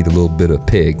eat a little bit of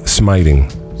pig, Smiting.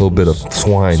 a little bit of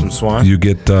swine? Some swine? You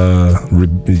get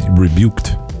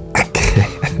rebuked.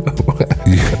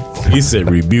 He said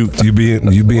rebuked.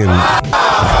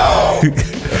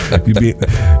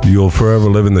 You'll forever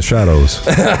live in the shadows.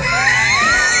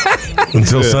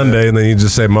 Until Sunday, and then you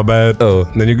just say, my bad. Oh.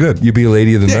 And then you're good. You be a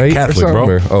lady of the night Catholic, or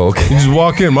something? bro. Or- oh, okay. You just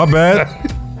walk in, my bad.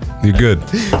 You're good.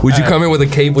 Would you come in with a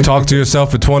cape? With Talk to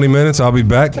yourself for 20 minutes. I'll be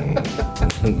back.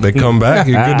 They come back.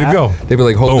 You're good to go. They'd be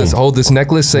like, Boom. hold this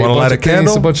necklace. Say Wanna a bunch light a of things,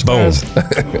 candle? a bunch of Boom.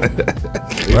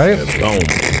 times. Right? Boom.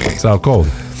 It's out cold.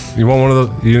 You want one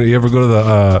of the? You ever go to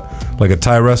the like a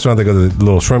Thai restaurant? They go to the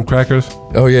little shrimp crackers.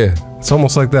 Oh yeah. It's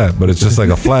almost like that, but it's just like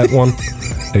a flat one.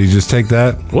 And you just take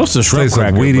that. What's the shrimp Tastes like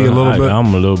cracker? weedy a bro? little bit.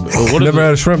 I'm a little bit. What is Never it?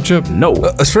 had a shrimp chip? No.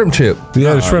 A shrimp chip. You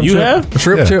had a shrimp you chip? have? A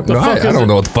shrimp Yeah. chip? No, I don't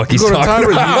know what the fuck he's You go to talking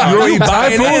Thai- about. You don't eat Thai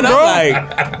buying food, in? bro?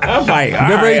 I'm like, all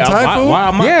Never right, ate Thai food? Why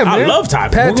am I? Yeah, I man. love Thai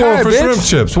Pad food. We're going Thai, for bitch. shrimp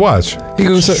chips. Watch. He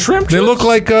goes, Shrimp They chips? look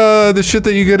like the shit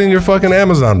that you get in your fucking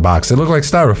Amazon box. They look like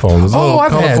styrofoam. It's a oh, little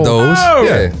I've had colorful. those. Oh,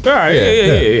 Yeah. All right.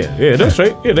 Yeah. That's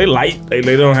right. Yeah, they light. They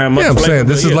don't have much. Yeah, I'm flavor, saying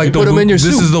this but is yeah, like you the put 'em in your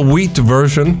this soup. is the wheat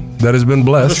version that has been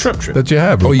blessed shrimp chip. that you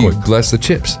have. Oh, real you quick. bless the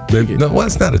chips. No, well,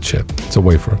 it's not a chip. It's a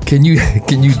wafer. Can you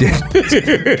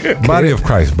dip? Body of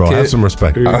Christ, bro. Have some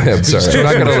respect. I'm sorry. I'm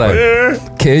not gonna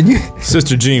lie. Can you?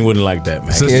 Sister Jean wouldn't like that,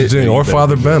 man. Sister Jean or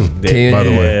Father Ben, Can- by the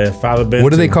way. Yeah, Father Ben.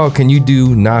 What do they too. call? Can you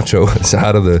do nachos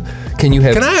out of the? Can you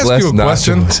have? Can I ask blessed you a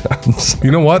question? nachos?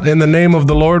 You know what? In the name of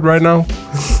the Lord right now,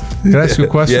 can I ask you a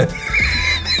question? Yeah.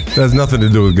 That has nothing to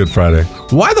do with Good Friday.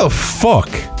 Why the fuck?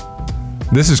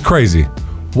 This is crazy.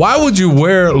 Why would you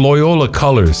wear Loyola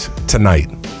colors tonight?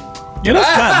 Yeah,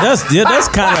 that's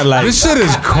kind of like. This shit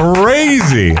is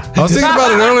crazy. I was thinking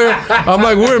about it earlier. I'm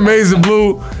like, we're amazing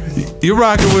blue. You're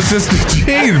rocking with Sister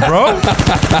Jean, bro.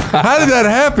 How did that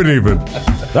happen even?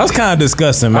 That's kind of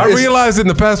disgusting, man. I realized in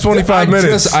the past 25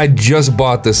 minutes, I just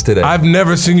bought this today. I've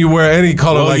never seen you wear any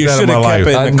color Well, like you that in shoulda my kept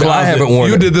life. it in the I closet. haven't worn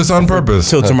You it. did this on purpose.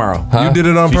 Till tomorrow. You did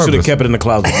it on You should have purpose. kept it in the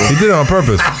closet. You did it on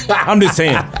purpose. I'm just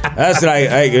saying. That's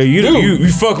like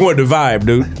you fucking with the vibe,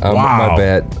 dude. Wow. My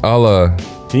bad. I'll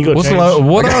Can you go What change? are they?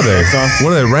 What are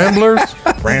they? Ramblers?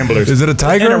 Ramblers. Is it a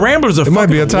tiger? And the Ramblers are It might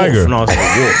be a fucking tiger. wolf. No, it's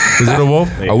a wolf. Is it a wolf?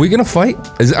 Are we gonna fight?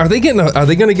 Are they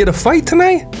gonna get a fight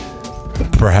tonight?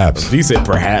 Perhaps. He said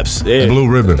perhaps. Yeah. Blue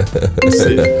ribbon.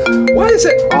 Why is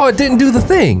it? Oh, it didn't do the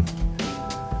thing.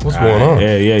 What's going on?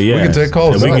 Yeah. We can take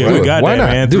calls. Yeah, Let's do we it. got Why that,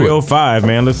 not? man. Do it. 305,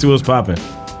 man. Let's see what's popping.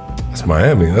 That's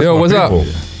Miami. That's Yo, my what's up? people.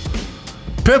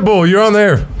 Pitbull, you're on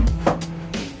there.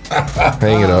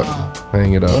 Hang it up.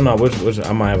 Hang it Oh up. no, which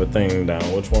I might have a thing down.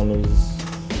 Which one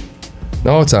is?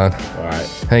 No, it's on. All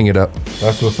right. Hang it up.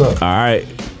 That's what's up. All right.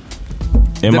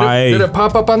 Did MIA. it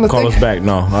pop up on the Call thing? us back.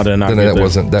 No, I did not. Then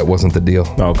get that wasn't the deal.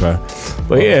 Okay.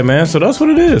 But yeah, man. So that's what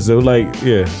it is. So like,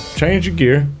 yeah, change your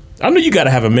gear. I know you got to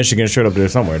have a Michigan shirt up there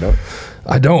somewhere, though.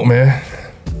 I don't, man.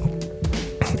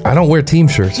 I don't wear team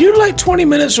shirts. You're like 20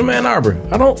 minutes from Ann Arbor.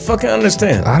 I don't fucking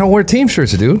understand. I don't wear team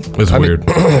shirts, dude. It's I mean, weird.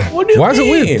 What do you Why is it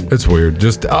mean? weird? It's weird.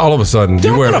 Just all of a sudden,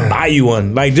 you I'm wear. gonna buy you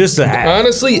one, like just to have.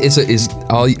 honestly,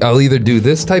 I'll either do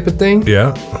this type of thing,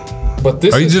 Yeah. but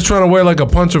this Are you is- just trying to wear like a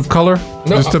punch of color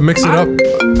No, just to mix it up?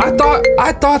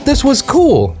 I thought this was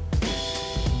cool,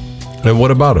 And what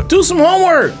about it? Do some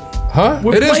homework. huh?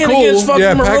 We're It is playing cool. against fucking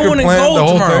Yeah, Packer Maroon and plant, Gold the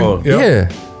whole tomorrow. thing. Yep.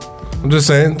 Yeah. I'm just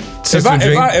saying. If Sister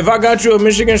Jean, if I got you a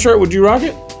Michigan shirt, would you rock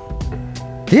it?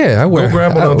 Yeah, I wear. go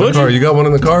grab one out of the Would car. you? You got one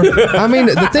in the car? I mean,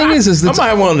 the thing is I that might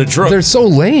have one in the truck. they're so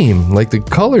lame. Like the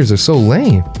colors are so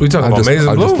lame. We talking I'm about just, Maize and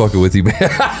I'm just Blue? fucking with you, man.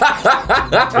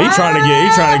 He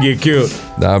trying to get killed.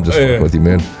 Nah, I'm just Yeah. fucking with you,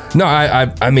 man. No,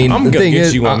 I mean, I'm the gonna thing get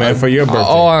is, you one, man, for your birthday.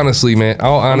 All honesty, man.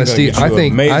 All honesty, get you I a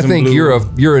think Maize and Blue.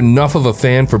 you're enough of a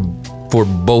fan for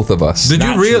both of us.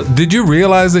 Did you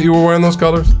realize that you were wearing those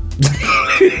colors?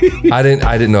 I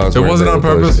didn't know. I was It wearing wasn't that on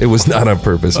colors. purpose? It was not on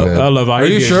purpose, man. I love how Are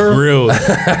he you gets sure? grilled.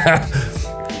 That's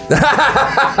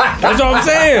what I'm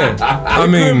saying. I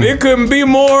mean, It couldn't be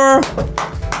more.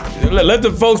 Let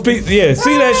the folks see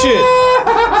that shit.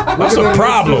 That's a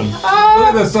problem. look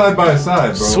at that side by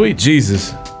side, bro. Sweet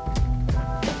Jesus.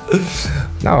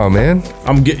 No, man.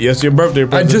 Yes, your birthday I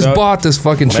present. just dog. bought this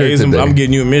fucking shirt Amazing. today. I'm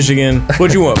getting you in Michigan.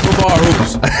 What you want? Football or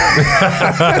hoops?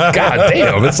 God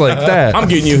damn, it's like that. I'm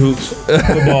getting you hoops.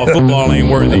 Football ain't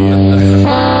worth it.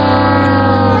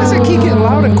 Why does it keep getting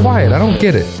loud and quiet? I don't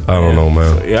get it. I don't know,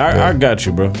 man. Yeah, I got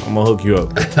you, bro. I'm gonna hook you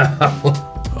up.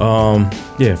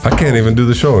 Yeah. I can't even do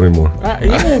the show anymore.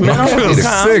 Yeah, man. I feel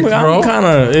sick, bro. I'm kind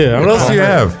of, yeah. What else do you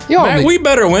have? Yo, Man, we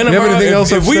better win. You have bro. anything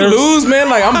else if we upstairs? lose, man,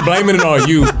 like I'm blaming it on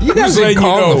you. you guys Just need letting to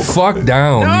calm you know. the fuck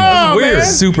down. No, Weird. man.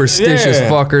 Superstitious Yeah.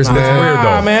 fuckers, man. weird, though.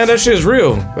 Nah, man, that shit's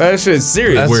real. That shit's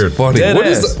serious. That's weird. funny. Dead What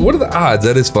ass. are the odds?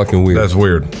 That is fucking weird. That's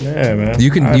weird. Yeah, man.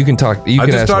 you can talk. You I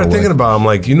can just ask started my thinking wife. about it. I'm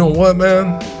like, you know what,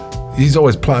 man? He's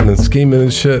always plotting and scheming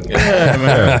and shit. Yeah,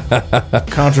 man.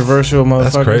 Controversial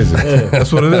That's motherfucker. crazy. Yeah.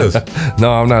 That's what it is.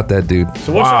 No, I'm not that dude.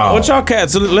 So what y'all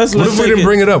cats? So let's What if we take didn't it.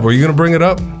 bring it up? Were you gonna bring it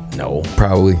up? No.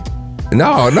 Probably.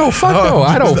 No, fuck no.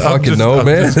 I don't I'm fucking just- know, I'm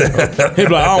man. He'd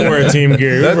be like, I don't wear team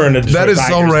gear. That- We're wearing the that is so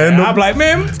Tigers, man. random. I'm like,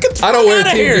 man, get the I don't fuck wear outta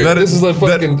team here. gear. This is like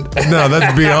fucking. No,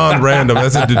 that's beyond random.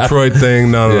 That's a Detroit thing.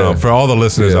 No. Yeah. For all the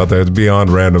listeners Yeah. out there, it's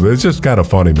beyond random. It's just kind of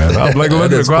funny, man. I'm like That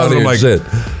looking is across, funny I'm as like,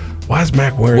 shit. why is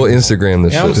Mac wearing We'll Instagram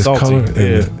this Yeah, I'm shit. this salty. color?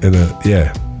 Yeah.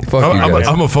 Yeah. Fuck you guys.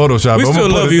 I'm a Photoshop. We still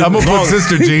love you. I'm gonna As put long-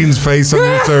 Sister Jean's face on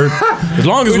your shirt. As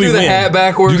long as we do the win. hat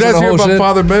backwards. You guys and the hear whole about shit?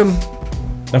 Father Ben?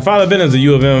 And Father Ben is a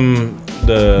U of M.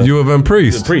 U of M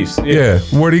priest. The priest. Yeah.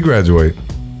 Where'd he graduate?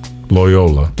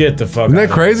 Loyola. Get the fuck. Isn't out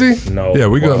that crazy? No. Yeah,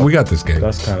 we Wow. got this game.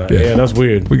 That's kind of yeah. That's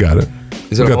weird. We got it.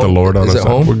 Is We it got the home? Lord on Is our it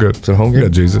side. home? We're good. Is it home We game?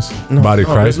 got Jesus. Body of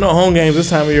Oh, Christ. there's no home games this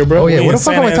time of year, bro. Oh yeah, We what in the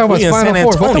fuck San am I talking about? we in Final San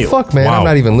Four. What the Antonio. fuck, man? Wow. I'm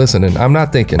not even listening. I'm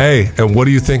not thinking. Hey, and what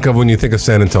do you think of when you think of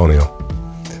San Antonio?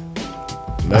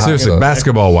 Seriously,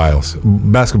 basketball wise.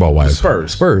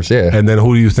 Spurs. Spurs, yeah. And then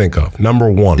who do you think of?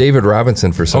 Number one. David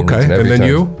Robinson for some Okay, reason. and every then time.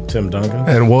 you? Tim Duncan.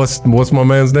 And what's my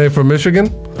man's name from Michigan?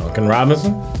 Duncan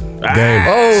Robinson. Game.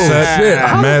 Oh, Set, shit.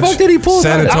 How match, the fuck did he pull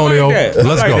San that? Antonio. I like that.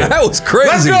 Let's I like go. that. That was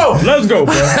crazy. Let's go,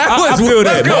 bro. I feel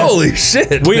that. man. Holy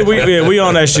shit. We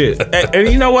on that shit. And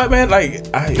you know what, man? Like,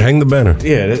 Hang the banner.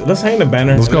 yeah, let's hang the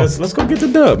banner. Let's go. Let's go get the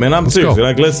dub, man. I'm serious. go.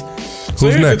 Like, let's. So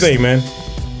Who's here's next? the thing, man.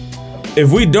 If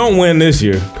we don't win this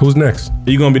year, Who's next?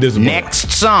 you're gonna be disappointed.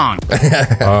 Next song.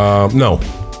 No.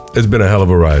 It's been a hell of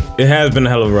a ride. It has been a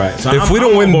hell of a ride. So If I'm- we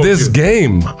don't I'm win on board this with you.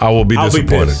 game, I will be I'll be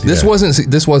disappointed. pissed.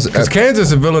 This was Because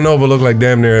Kansas and Villanova look like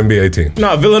damn near NBA teams.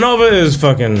 No, Villanova is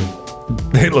fucking.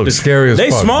 They look scary as They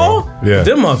fuck. small. bro. Yeah.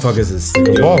 Them motherfuckers is.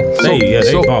 ball.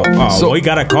 They ball. Oh, we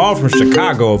got a call from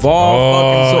Chicago of all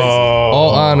fucking places. all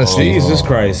honesty. Jesus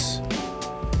Christ.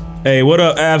 Hey, what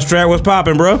up, Abstract? What's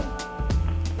popping, bro?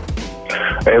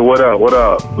 Hey, what up? What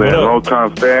up, man? What up? Long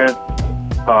time fan.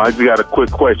 I just got a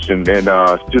quick question, and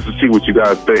just to see what you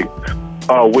guys think.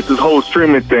 With this whole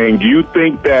streaming thing, do you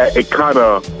think that it kind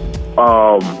of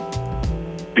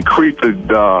decreased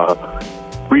the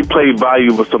replay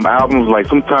value of some albums? Like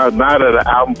sometimes now that the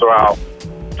albums are out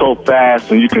so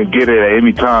fast and you can get it at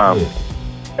any time,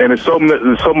 and there's so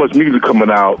much music coming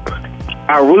out,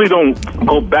 I really don't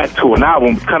go back to an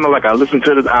album. It's kind of like I listen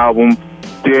to this album,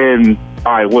 then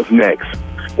all right, what's next?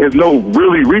 There's no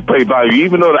really replay value,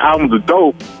 even though the albums are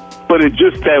dope. But it's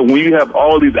just that when you have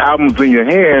all these albums in your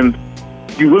hand,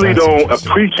 you really don't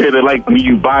appreciate it like when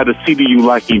you buy the CD you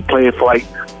like, you play it for like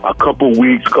a couple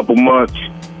weeks, couple months.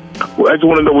 Well, I just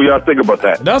want to know what y'all think about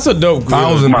that. That's a dope.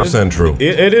 1000% true.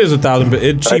 It is 1,000, but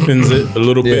it cheapens it a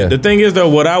little Yeah. bit. The thing is, though,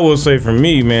 what I will say for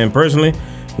me, man, personally,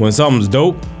 when something's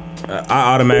dope,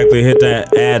 I automatically hit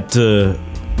that add to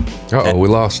Uh-oh, we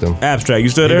lost him. Abstract. You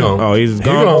still there? gone. Oh, he's He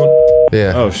gone. gone.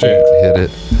 Yeah. Oh, shit. Hit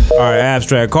it. All right,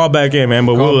 Abstract. Call back in, man,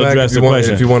 but Call we'll back address if the you want-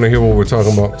 question. If you want to hear what we're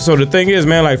talking about. So the thing is,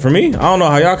 man, like for me, I don't know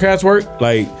how y'all cats work.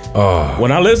 Like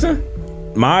when I listen,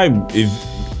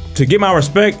 to get my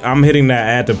respect, I'm hitting that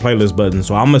add to playlist button.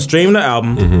 So I'm gonna stream the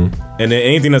album, and then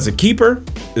anything that's a keeper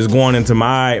is going into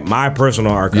my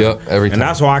personal archive. Yep, every time. And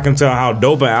that's why I can tell how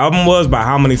dope an album was by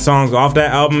how many songs off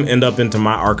that album end up into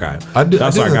my archive.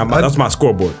 That's my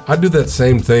scoreboard. I do that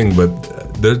same thing, but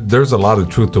there's a lot of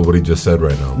truth to what he just said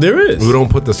right now. There is. We don't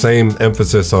put the same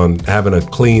emphasis on having a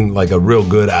clean, like a real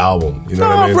good album. You know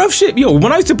what I mean? Rough shit. Yo,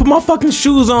 when I used to put my fucking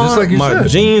shoes on, Just like you my said,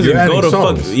 jeans, you're and go adding to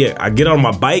fuck, songs. yeah, I get on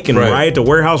my bike and Right. ride to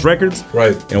Warehouse Records,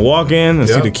 Right. and walk in and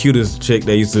see Yeah. the cutest chick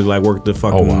that used to like work the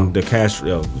fucking Oh, wow. the cash.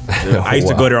 I used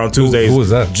to wow. go there on Tuesdays. Who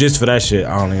was that? Just for that shit.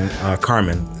 I don't even.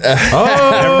 Carmen.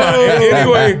 Oh,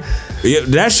 Anyway, yeah,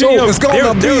 that shit. yo, there was-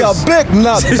 big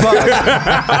nut.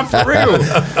 for real.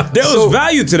 There was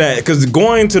value to that because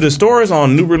going to the stores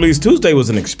on New Release Tuesday was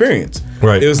an experience.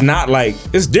 Right. It was not like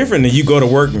it's different than you go to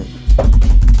work. And,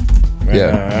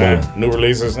 Yeah. new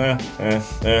releases. or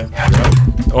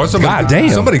somebody, God damn.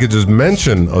 somebody could just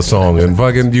mention a song and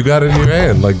fucking you got it in your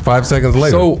hand like 5 seconds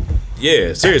later. So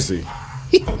Yeah, seriously.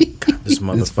 God, this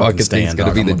motherfucking fucking thing's stand, gonna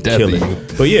dog, be I'm the gonna death kill of it.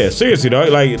 you. But yeah, seriously, dog.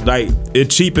 Like it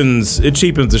cheapens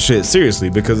the shit seriously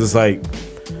because it's like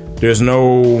there's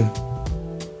no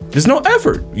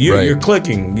effort. Right. You're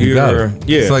clicking. you got it.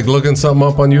 Yeah. It's like looking something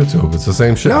up on YouTube. It's the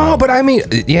same shit. no, but I mean,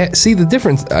 yeah. See the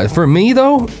difference for me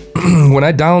though. When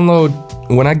I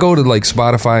go to like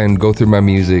Spotify and go through my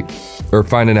music or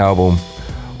find an album,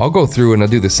 I'll go through and I'll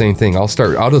do the same thing. I'll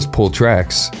just pull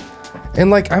tracks, and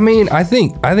like I mean, I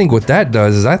think what that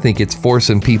does is I think it's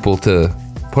forcing people to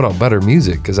put out better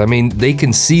music because I mean they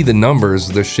can see the numbers,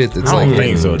 the shit that's I don't like.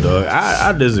 think so, dog.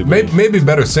 I disagree. Maybe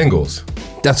better singles.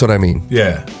 That's what I mean.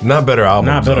 Yeah, not better albums.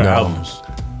 Not better No. albums.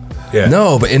 Yeah,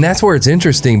 No, but and that's where it's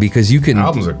interesting because you can.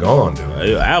 albums are gone,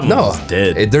 dude. Albums No, is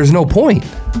dead. there's no point,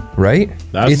 right?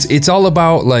 That's- It's all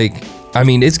about like, I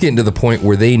mean, it's getting to the point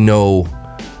where they know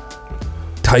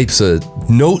types of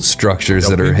note structures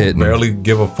that are People hitting. barely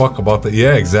give a fuck about the.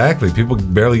 Yeah, exactly. People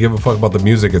barely give a fuck about the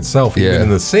music itself, Yeah. even in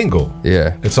the single.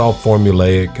 Yeah. It's all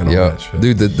formulaic and all Yeah, that shit.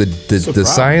 dude, the problem,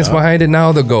 science dog. behind it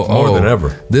now, they'll go, More oh, than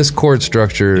ever. this chord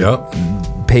structure Yep.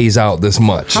 pays out this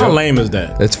much. How lame is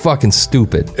that? It's fucking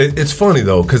stupid. It's funny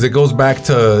though, because it goes back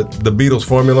to the Beatles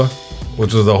formula,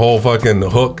 which was the whole fucking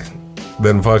hook.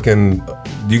 Then fucking,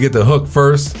 you get the hook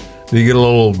first, then you get a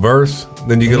little verse,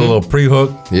 then you get a little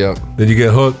pre-hook. Yep. Then you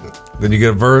get hook, then you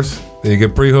get verse, then you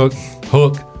get pre-hook,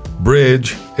 hook,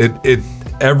 bridge.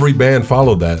 Every band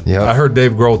followed that. Yeah. I heard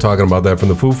Dave Grohl talking about that from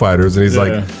the Foo Fighters, and he's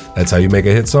like, that's how you make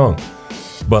a hit song.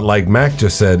 But like Mac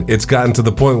just said, it's gotten to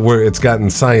the point where it's gotten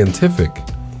scientific,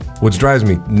 which drives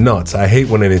me nuts. I hate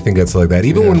when anything gets like that.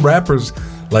 Even when rappers,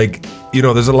 like, you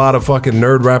know, there's a lot of fucking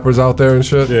nerd rappers out there and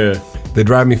shit. Yeah. They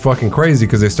drive me fucking crazy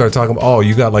because they start talking about, oh,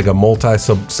 you got like a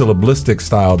multi-syllablistic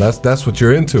style. That's what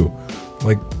you're into.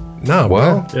 Like, nah,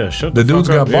 bro. Yeah, shut the the dude's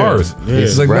fuck got up. bars. Yeah.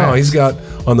 He's like, no, he's got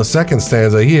on the second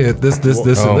stanza, he hit this, Oh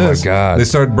and my this. God. They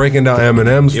start breaking down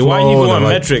Eminem's flow. Why you and going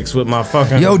like, metrics with my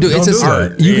fucking? Yo, dude, it's Don't a,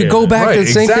 do that. you could go back to the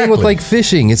same thing with exactly. like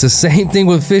fishing. It's the same thing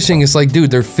with fishing. It's like, dude,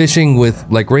 they're fishing with,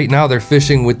 like right now they're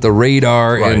fishing with the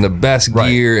radar and the best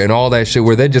gear and all that shit,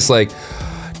 where they're just like,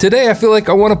 today I feel like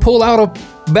I want to pull out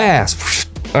a bass.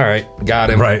 All right, got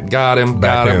him. Right. Got him. Back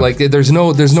Got him. in. Like there's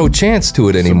no chance to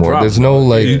it anymore. problem. There's no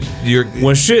like.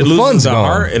 When shit The fun's loses the gone.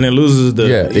 heart and it loses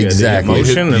the exactly. the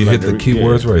You emotion. hit, and the key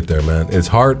words right there, man. It's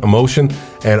heart, emotion,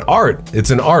 and art. It's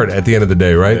an art at the end of the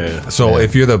day, right? Yeah. So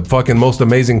if you're the fucking most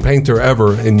amazing painter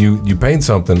ever and you paint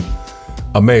something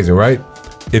amazing, right?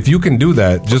 If you can do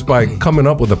that just by coming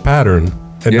up with a pattern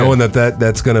and knowing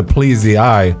that's going to please the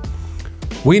eye,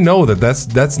 we know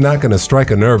that's not going to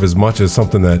strike a nerve as much as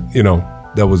something that, you know,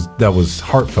 that was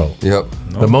heartfelt. Yep.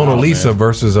 The Mona Lisa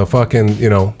versus a fucking, you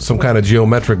know, some kind of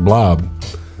geometric blob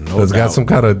that's got some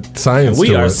kind of science We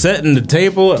to are it. setting the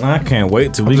table, and I can't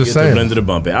wait till we get just to saying. Blender to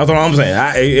bump it. That's what I'm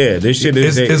saying. This shit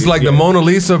is. It's like the Mona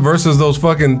Lisa versus those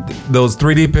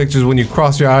 3D pictures when you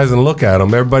cross your eyes and look at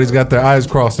them. Everybody's got their eyes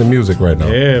crossed in music right now.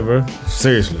 Yeah, bro.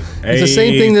 Seriously. It's the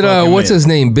same thing that what's his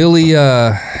name, Billy.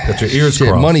 Got your ears shit,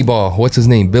 crossed. Moneyball. What's his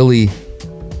name, Billy?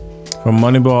 From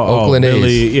Moneyball. Oakland A's.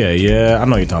 Billy. Yeah. I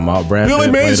know you're talking about. Brad Billy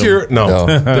Pitt played Baines him. here. No,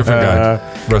 different guy.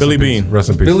 Rest Billy in peace. Bean. Rest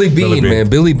in peace. Billy Bean, man.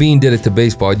 Billy Bean did it to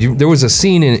baseball. There was a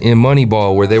scene in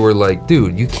Moneyball where they were like,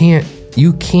 dude, you can't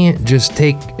just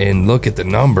take and look at the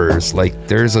numbers. Like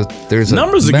there's a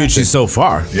Numbers will get method. you so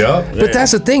far. Yeah. But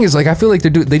that's the thing is like I feel like they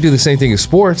do the same thing as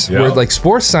sports, Yeah. where like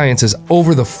sports science is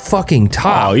over the fucking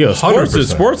top. Oh yeah, sports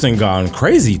 100%. ain't gone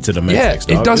crazy to the Yeah, matrix.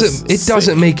 dog. it doesn't It's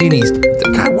make any.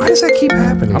 God, why does that keep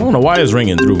happening? I don't know why it's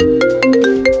ringing through.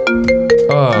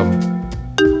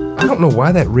 I don't know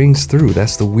why that rings through.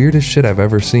 That's the weirdest shit I've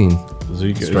ever seen.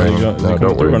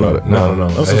 Don't worry about it. No.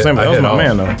 That's the same. I That was hit my off.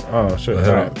 man though. Oh shit. I hit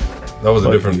All off. right.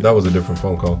 That was a different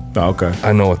phone call. Oh, okay.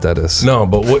 I know what that is. No,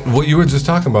 but what you were just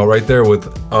talking about right there with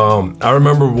I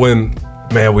remember when,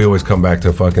 man, we always come back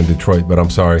to fucking Detroit, but I'm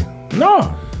sorry.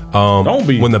 No. Don't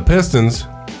be. When the Pistons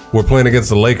were playing against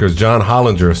the Lakers, John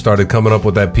Hollinger started coming up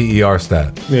with that PER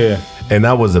stat. Yeah. And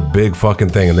that was a big fucking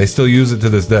thing, and they still use it to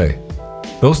this day.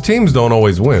 Those teams don't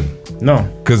always win. No.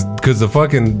 Cause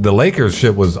the Lakers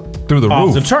shit was through the Off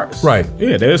roof. the charts. Right.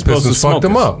 Yeah, they were supposed Pistons to smoke fucked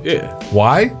them us. up. Yeah.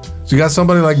 Why? So you got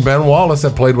somebody like Ben Wallace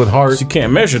that played with heart. You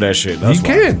can't measure that shit. That's You why.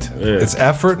 can't. Yeah. It's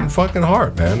effort and fucking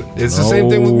heart, man. It's the same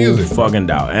thing with music. Fucking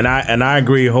doubt. And I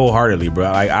agree wholeheartedly,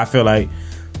 bro. Like I feel like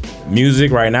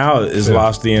music right now is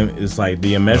lost it's like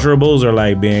the immeasurables are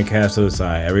like being cast to the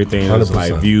side. Everything is 100%.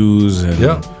 like views and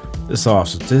Yeah. it's all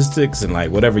statistics and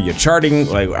like whatever you're charting.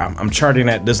 Like I'm charting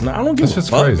at this. I don't give That's a just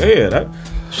fuck. crazy. Yeah, that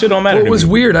shit don't matter. Well, it to was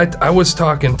me. weird. I was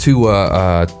talking to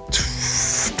a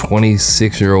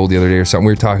 26-year-old the other day or something.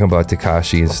 We were talking about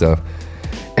Tekashi and stuff.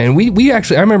 And we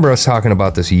actually, I remember us talking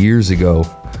about this years ago.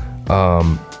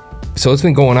 So it's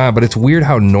been going on, but it's weird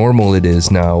how normal it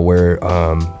is now where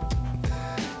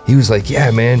he was like,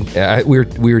 yeah, man.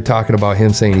 We were talking about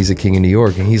him saying he's a king of New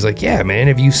York. And he's like, yeah, man,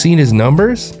 have you seen his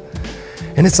numbers?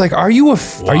 And it's like, are you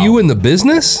in the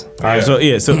business? All right, so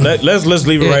let's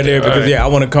leave it right there because I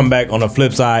want to come back on the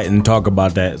flip side and talk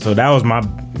about that. So that was my.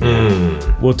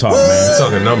 We'll talk, man.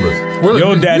 Talking numbers.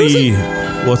 Yo, daddy.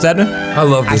 What's that? I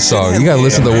love this song. You gotta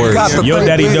listen to the words. Yo,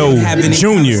 Daddy Doe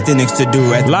Jr.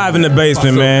 Live in the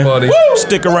basement, man. funny. Woo!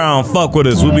 Stick around, fuck with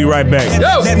us. We'll be right back.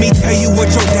 Let me tell you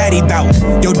what your daddy bout.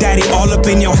 Your daddy all up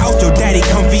in your house. Your daddy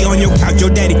comfy on your couch.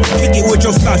 Your daddy kick it with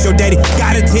your spouse. Your daddy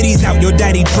got her titties out. Your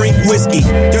daddy drink whiskey.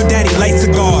 Your daddy light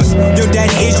cigars. Your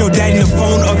daddy is your daddy, the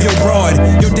phone of your broad.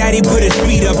 Your daddy put his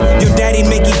feet up. Your daddy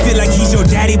make you feel like he's your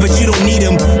daddy, but you don't need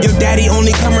him. Your daddy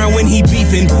only come around when he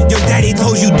beefing. Your daddy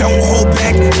told you don't hold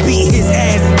back, beat his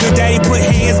ass. Your daddy put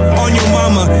hands on your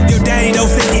mama. Your daddy don't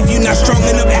say if you're not strong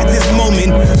enough at this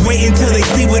moment, wait until they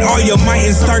see with all your might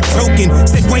and start choking.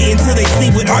 Said wait until they see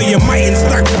with all your might and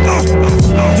start.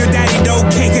 Your daddy don't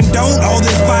can't condone don't, all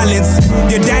this violence.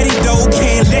 Your daddy though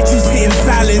can't let you sit in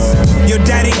silence. Your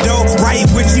daddy though right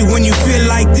with you when you feel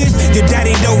like this. Your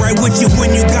daddy though right with you when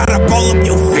you gotta ball up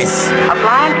your fist.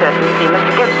 Appliances, you see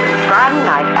Mr. Gibson, Friday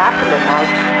night after midnight,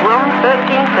 room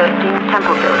 1313,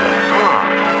 Temple Building.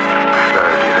 Do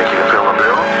you think you can fill the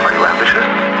bill? Are you ambitious?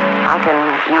 I can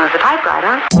use the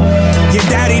typewriter. Your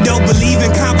daddy don't believe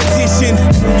in competition.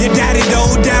 Your daddy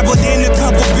don't dabble in a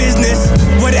couple business.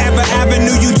 Whatever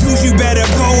avenue you choose, you better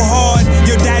go hard.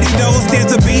 Your daddy don't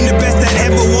stands to being the best that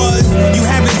ever was. You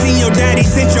haven't seen your daddy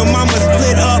since your mama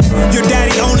split up. Your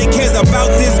daddy only cares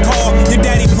about this car. Your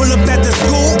daddy pull up at the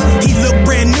school, he look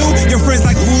brand new. Your friends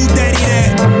like, who's daddy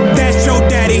that? That's your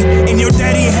daddy. And your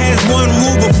daddy has one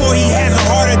rule before he has a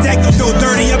heart attack. Don't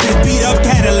dirty up his beat up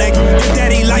Cadillac. Your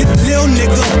daddy like, lil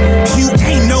nigga, you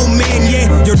ain't no man yet.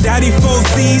 Your daddy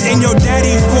foresees and your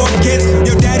daddy forgets.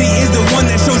 Your daddy is the one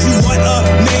that shows you what a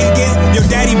man gets. Your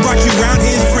daddy brought you round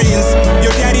his friends.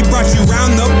 Your daddy brought you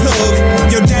round the plug.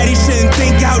 Your daddy shouldn't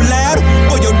think out loud,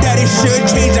 or your daddy should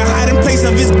change the hiding place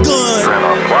of his gun. Then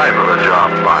apply for the job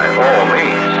by all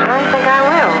means. I think I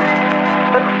will.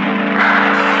 But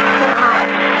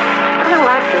I don't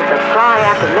like to fly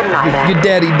after midnight. Your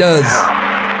daddy does.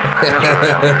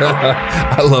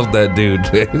 I love that dude.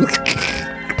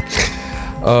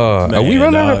 Are we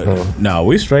running out? Oh. No,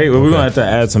 we straight. We're gonna have to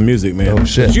add some music, man. Oh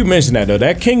shit! But you mentioned that though.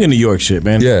 That King of New York shit,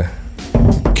 man. Yeah.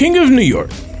 King of New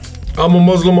York. I'm a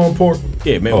Muslim on pork.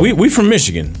 Yeah, man. We from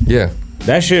Michigan. Yeah.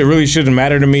 That shit really shouldn't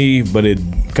matter to me, but it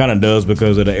kind of does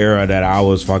because of the era that I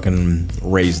was fucking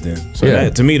raised in. So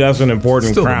that, to me, that's an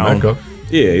important Still crown. Mecca.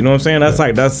 Yeah, you know what I'm saying? That's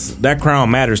like that crown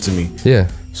matters to me. Yeah.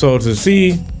 So to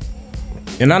see,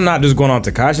 and I'm not just going on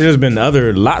Tekashi. There's been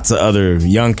lots of other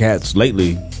young cats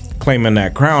lately claiming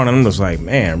that crown, and I'm just like,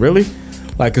 man, really?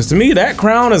 Like, cause to me, that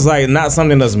crown is like not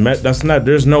something that's not.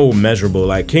 There's no measurable.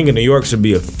 Like King of New York should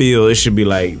be a feel. It should be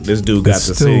like this dude got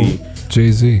the city.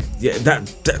 Jay-Z. Yeah, that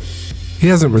he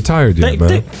hasn't retired yet,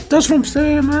 man. That's what I'm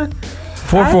saying, man.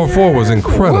 444 was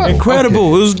incredible. Incredible.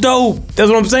 Okay. It was dope. That's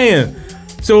what I'm saying.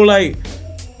 So like,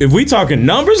 if we talking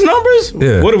numbers,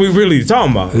 yeah. What are we really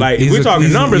talking about? Like, if we're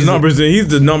talking numbers, then he's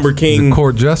the number king, the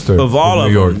court jester of all of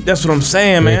New York. them. That's what I'm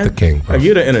saying, man. The king, bro. Like,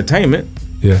 you're the entertainment.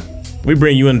 Yeah. We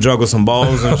bring you in to juggle some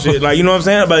balls and shit. Like, you know what I'm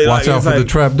saying? But watch out for the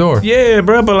trap door. Yeah,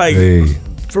 bro. But like,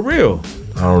 for real.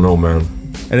 I don't know, man.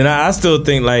 And then I still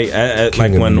think like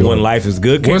when Life Is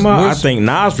Good came out, I think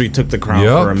Nas retook the crown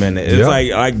for a minute. It's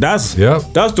like that's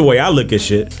the way I look at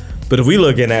shit. But if we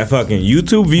looking at fucking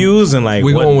YouTube views and like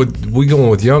we going with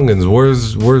youngins,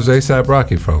 where's ASAP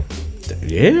Rocky from?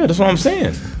 Yeah, that's what I'm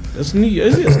saying. It's New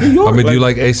York. I mean, do you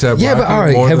like ASAP Rocky? Yeah, but all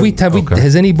right.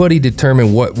 Has anybody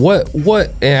determined what?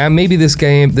 And maybe this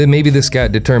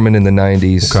got determined in the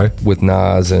 '90s with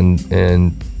Nas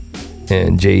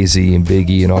and Jay-Z and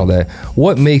Biggie and all that.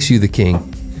 What makes you the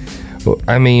king?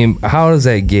 I mean, how does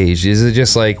that gauge? Is it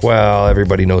just like, well,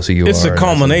 everybody knows who you are? It's a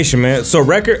culmination, man. So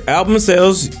album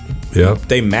sales,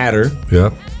 they matter.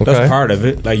 Yeah. That's part of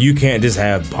it. Like, you can't just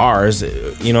have bars,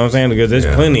 you know what I'm saying? Because there's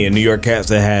plenty of New York cats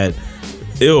that had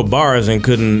ill bars and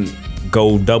couldn't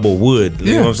go double wood.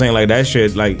 You know what I'm saying? Like, that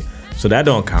shit, like, so that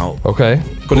don't count. Okay.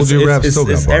 But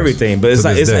it's everything. But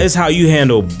it's how you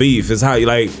handle beef. It's how you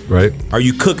are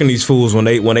you cooking these fools when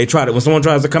someone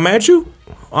tries to come at you?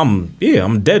 I'm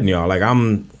deading y'all. Like,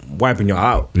 I'm wiping y'all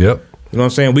out. Yep. You know what I'm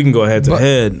saying? We can go head to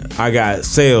head. I got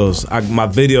sales. My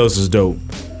videos is dope.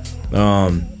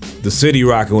 The city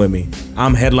rocking with me.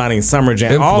 I'm headlining Summer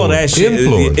Jam. All of that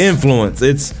shit. Influence.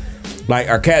 It's like,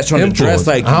 our cats trying to dress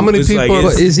like. How many people?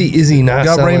 Like, is he not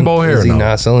got selling, rainbow hair? Is he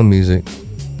not selling music?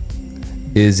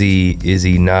 Is he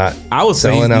not? I would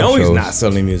say he's not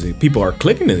selling music. People are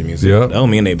clicking his music. Yeah. That don't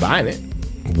mean they buying it.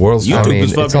 YouTube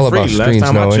is fucking it's all about free. streams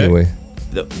now anyway.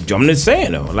 I'm just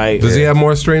saying though. Like, does he have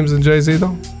more streams than Jay-Z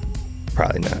though?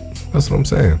 Probably not. That's what I'm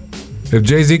saying. If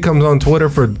Jay-Z comes on Twitter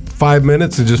for 5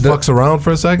 minutes and just fucks around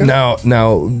for a second, now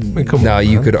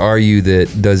you could argue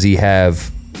that does he have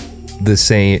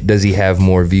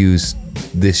more views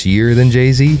this year than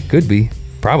Jay-Z? Could be.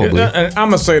 Probably. I'm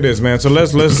gonna say this, man. So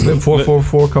let's. Did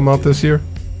 444 come out this year?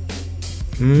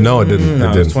 No, it didn't.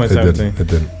 No, it didn't. 2017. It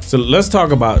didn't. So let's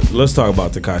talk about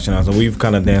Tekashi now. So we've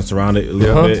kind of danced around it a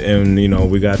little bit, and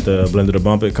we got the Blender to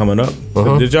Bump It coming up.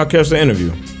 Did y'all catch the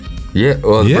interview? Yeah.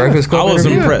 Well, Breakfast Club. I was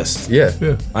impressed. Yeah.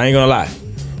 I ain't gonna lie.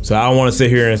 So I don't want to sit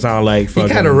here and sound like fucking.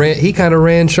 He kind of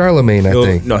ran Charlemagne, I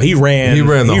think. No, he ran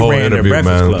the whole interview, the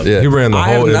Breakfast Club. Yeah. He ran the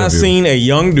whole interview. I have not seen a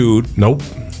young dude. Nope.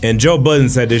 And Joe Budden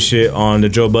said this shit on the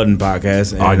Joe Budden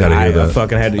podcast. And I gotta hear that. I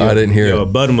fucking had to. I didn't hear it.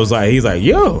 Budden was like, he's like,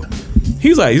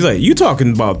 you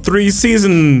talking about 3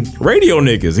 season radio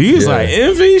niggas? He's like,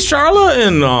 Envy, Charlotte,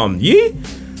 and Yee.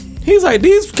 He's like,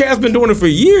 these cats been doing it for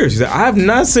years. He's like, I have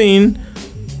not seen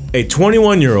a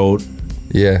 21-year-old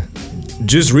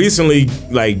just recently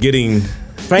like getting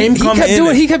fame come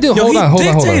in. He kept doing. Hold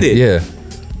on. Yeah.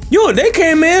 Yo, they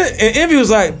came in and Envy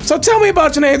was like, so tell me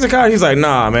about your names and college. He's like,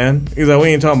 nah, man. He's like, we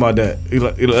ain't talking about that. He's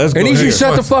like, let's go. And he just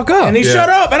shut the fuck up. And he shut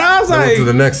up. And I was like, to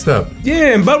the next step.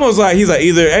 Yeah, and Bud was like,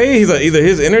 either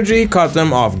his energy caught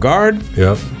them off guard.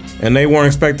 Yep. And they weren't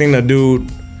expecting the dude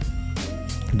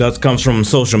that comes from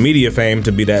social media fame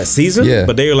to be that seasoned. Yeah.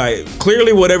 But they were like,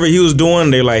 clearly whatever he was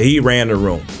doing, they like, he ran the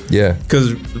room. Yeah.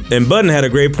 And Budden had a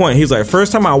great point. He's like,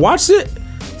 first time I watched it,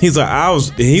 he was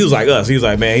like us. He was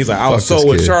like, man, I was so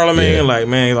with Charlamagne. Yeah. Like,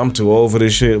 man, I'm too old for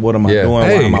this shit. What am I doing?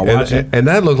 Why am I watching? And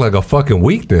that looked like a fucking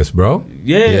weakness, bro.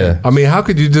 Yeah. I mean, how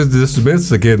could you just dismiss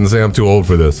the kid and say I'm too old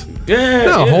for this? Yeah.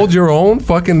 No, hold your own.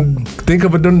 Fucking think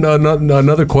of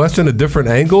another question, a different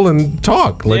angle, and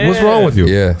talk. Like, what's wrong with you?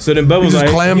 Yeah. So then Bud was just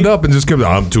clammed up and just kept.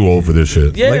 I'm too old for this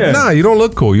shit. Yeah. Like, nah, you don't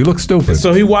look cool. You look stupid.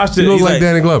 So he watched it. You look he's like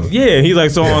Danny Glover. Yeah. He's like,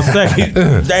 so on second.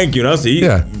 Thank you. That's it.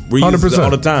 Yeah. 100%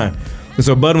 all the time. And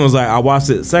so Budden was like, I watched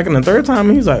it second and third time.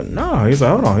 And he's like, no. He's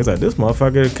like, hold on. He's like, this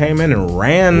motherfucker came in and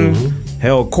ran,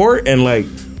 held court, and like,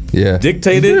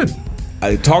 dictated.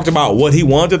 I talked about what he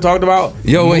wanted to talk about.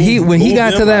 Yo, when he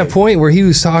got to that point where he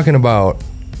was talking about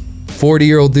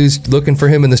 40-year-old dudes looking for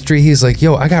him in the street, he's like,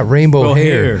 yo, I got rainbow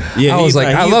hair. Yeah, I was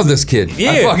like, I love this kid. Yeah,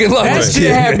 I fucking love this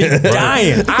kid. That shit had me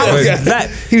dying. I was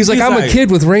that. He was like, I'm a kid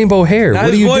with rainbow hair. What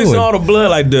are you doing? His voice and all the blood,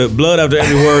 like the blood after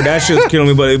every word, that shit was killing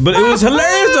me. But it was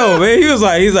hilarious though, man.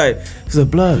 He's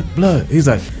like, blood. He's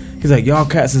like, y'all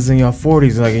cats is in your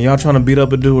 40s, like, and y'all trying to beat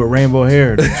up a dude with rainbow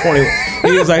hair. 20.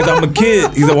 He was like, I'm a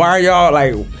kid. He's like, why are y'all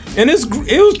like? And it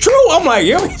was true. I'm like,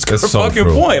 yo, he's got a fucking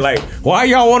point. Like, why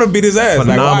y'all want to beat his ass?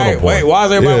 Phenomenal like, why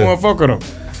does everybody want to fuck with him?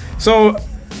 So,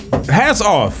 hats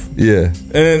off. Yeah.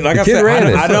 And like I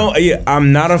said,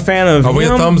 I'm not a fan of him. Are we a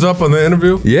thumbs up on the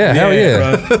interview? Yeah, hell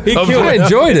yeah. He killed it. I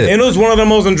enjoyed it. And it was one of the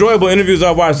most enjoyable interviews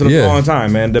I've watched in a long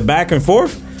time, man. The back and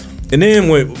forth. And then,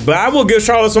 but I will give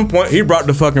Charlotte some point. He brought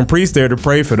the fucking priest there to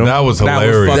pray for them. That was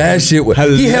hilarious. That shit was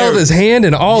hilarious. He held his hand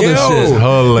and all this shit.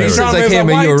 Hilarious. He's like,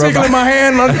 why you tickling my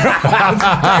hand?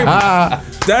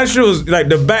 That shit was like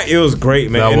the back. It was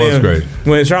great, man. That was great.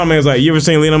 When Charlamagne was like, "You ever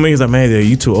seen Lean on Me?" He's like, "Man,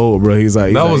 you too old, bro." He's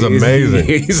like, that was amazing.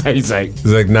 He's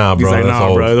like, nah, bro. He's like,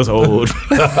 nah, bro, that's old.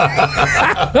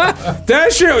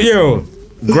 That shit, yo,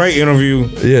 great interview.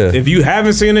 Yeah. If you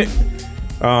haven't seen it,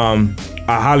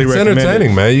 I highly recommend it. It's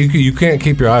entertaining, man. You can't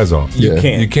keep your eyes off. You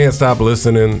can't. You can't stop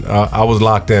listening. I was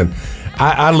locked in.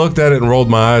 I looked at it and rolled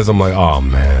my eyes. I'm like, oh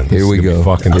man, here we go.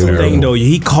 Fucking That's the terrible. thing, though.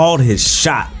 He called his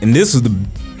shot, and this is the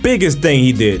biggest thing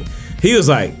he did. He was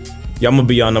like, "Yeah, I'm gonna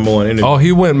be your number one interview." Oh,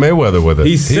 he went Mayweather with it.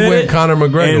 He went Conor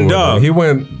McGregor with it. He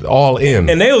went all in.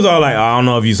 And they was all like, I don't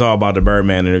know if you saw about the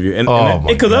Birdman interview. And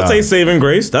because that's a saving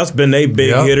grace. That's been a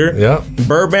big hitter. Yeah.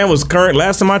 Birdman was current.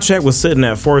 Last time I checked, was sitting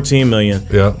at 14 million.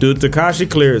 Yeah. Dude, Tekashi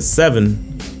cleared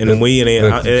 7 in a week.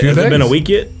 Has it been a week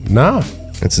yet? Nah.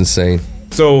 That's insane.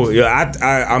 So yeah,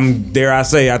 I'm dare I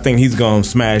say I think he's gonna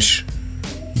smash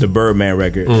the Birdman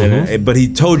record. But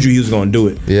he told you he was gonna do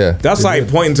it. Yeah. That's like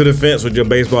pointing to the fence with your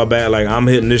baseball bat, like I'm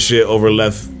hitting this shit over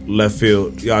left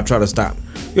field. Y'all try to stop.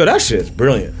 Yo, that shit's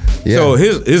brilliant. Yeah. So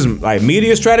his like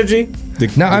media strategy.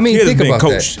 Now, I mean, think about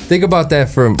that. Think about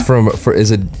that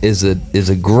as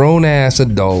a grown ass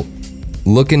adult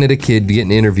looking at a kid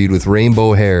getting interviewed with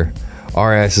rainbow hair.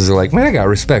 Our asses are like, man, I got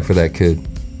respect for that kid.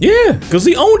 Yeah, because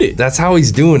he owned it. That's how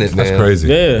he's doing it, man. That's crazy.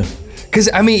 Yeah. Because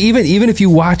I mean, even if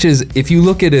you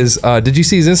look at his, did you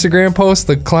see his Instagram post,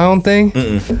 the clown thing?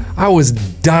 I was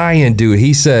dying, dude.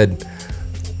 He said,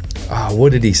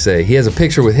 what did he say? He has a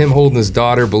picture with him holding his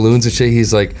daughter, balloons and shit.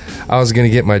 He's like, I was gonna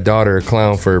get my daughter a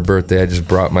clown for her birthday. I just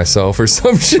brought myself or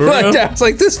some shit like that. It's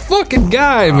like, this fucking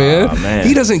guy, man.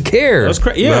 He doesn't care. That's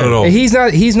crazy. Yeah. Not at all. And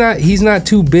he's not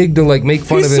too big to like make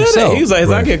fun He of said himself. it. He was like,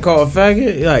 I get called a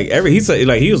faggot.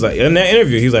 Like he was like in that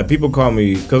interview. He's like, people call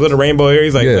me because of the rainbow hair.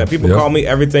 He's like, people call me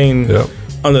everything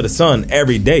under the sun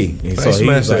every day. And So he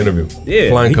smashed the interview.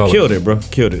 Yeah, Flying he colors. killed it, bro.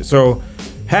 Killed it. So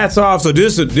hats off. So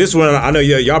this one, I know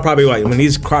y'all probably like when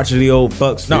these crotchety old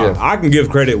fucks. No, I can give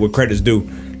credit where credit's due.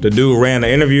 The dude ran the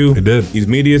interview. He did. He's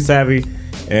media savvy.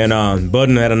 And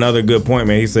Budden had another good point,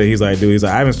 man. He's like,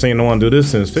 I haven't seen no one do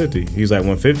this since 50. He's like,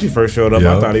 when 50 first showed up,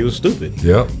 I thought he was stupid.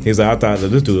 Yep. He's like, I thought that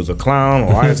this dude was a clown.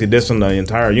 Why is he dissing the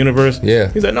entire universe?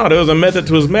 Yeah. He's like, no, there was a method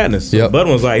to his madness. So Yep.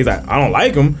 Budden was like, he's like, I don't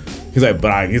like him. He's like,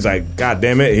 God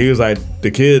damn it. He was like,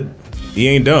 the kid, he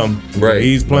ain't dumb. Right.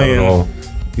 He's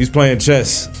playing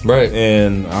chess. Right.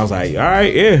 And I was like, all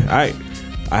right, yeah,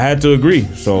 I had to agree.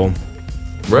 So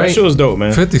that shit was dope,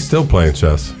 man. 50's still playing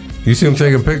chess. You see him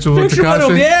taking pictures with Picture with him,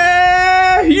 Tekashi?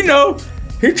 yeah. You know,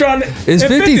 he trying to. Is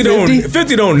 50 don't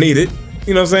 50 don't need it.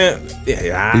 You know what I'm saying?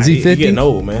 Yeah, Is he 50? He getting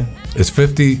old, man. Is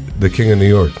 50 the king of New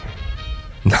York?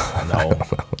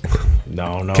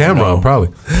 No. Cameron, probably.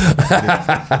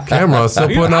 Cameron still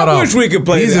putting out. I wish we could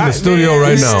play. He's in the studio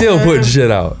right now. Still putting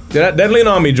shit out. That Lean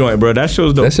On Me joint, bro. That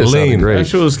show's dope. That shit sounded great. That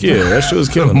show was killing. That show was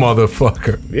killing.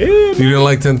 Motherfucker. Yeah. You didn't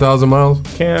like 10,000 Miles?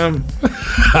 Cam.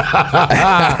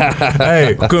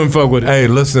 Hey, couldn't fuck with it. Hey,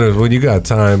 listeners, when you got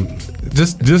time,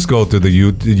 just go through the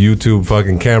YouTube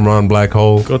fucking Cameron Black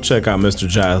Hole. Go check out Mr.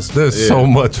 Giles. There's so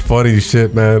much funny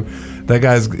shit, man. That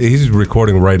he's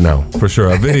recording right now for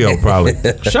sure. A video probably.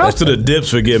 Shouts to the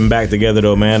Dips for getting back together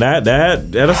though, man. That's a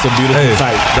beautiful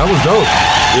sight. That was dope.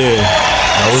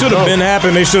 Yeah, should have been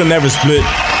happening. They should have never split.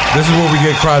 This is where we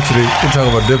get crotchety. We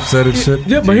talking about Dipset and shit.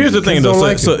 Yeah, but here's the thing though.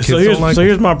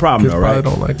 Here's my problem Kids though, right?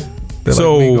 Don't like it. They like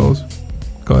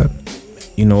Migos. Go ahead.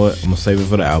 You know what? I'm gonna save it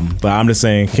for the album. But I'm just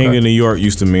saying, King of New York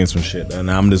used to mean some shit,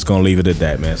 and I'm just gonna leave it at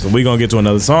that, man. So we're gonna get to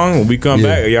another song when we come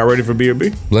back. Are y'all ready for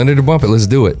B&B? Blend it or bump it. Let's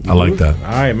do it. I like that.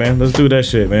 All right, man. Let's do that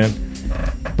shit, man.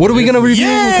 What are we gonna review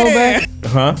when we come back?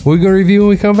 Huh? What are we gonna review when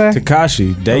we come back?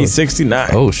 Tekashi, Day 69.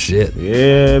 Oh shit.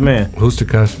 Yeah, man. Who's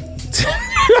Tekashi?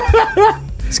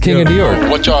 It's King of New York.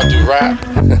 What y'all do, rap?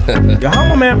 Yo, how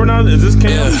my man pronounce it? Is this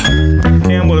Cam?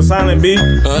 Cam with a silent B?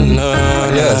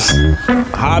 Yes.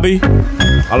 Hobby?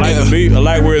 I like the beat. I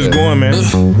like where it's going, man.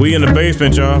 We in the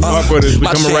basement, y'all. Fuck with us. We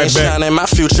coming right back. Shining, my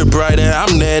future brighter.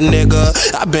 I'm that nigga.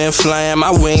 I've been flying,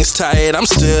 my wings tired. I'm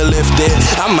still lifted.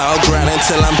 I'm out grinding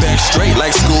till I'm back straight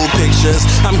like school pictures.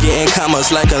 I'm getting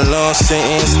commas like a long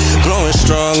sentence. Blowing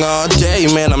strong all day,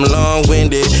 man. I'm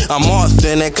long-winded. I'm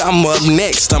authentic. I'm up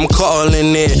next. I'm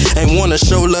calling it. Ain't wanna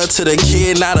show love to the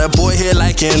kid, not a boy here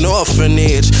like an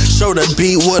orphanage. Show the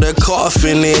beat what a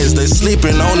coffin is. They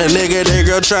sleeping on a nigga, their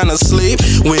girl trying to sleep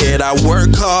with. I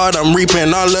work hard, I'm reaping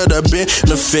all of the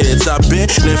benefits. I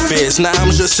benefits, now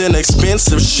I'm just in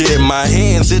expensive shit. My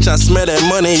hands itch, I smell that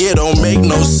money, it don't make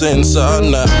no sense. Oh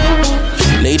no,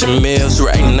 need the meals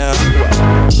right now.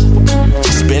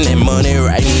 Spending money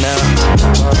right now.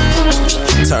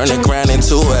 Turn the grind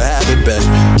into a habit, baby.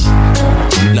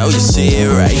 Know you see it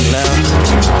right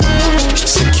now.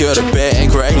 Secure the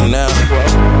bag right now.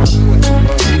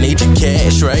 Need the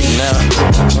cash right now.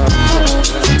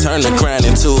 Turn the grind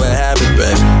into a habit,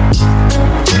 baby.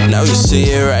 Now you see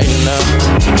it right now.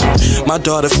 My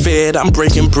daughter fed, I'm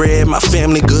breaking bread, my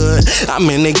family good. I'm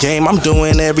in the game, I'm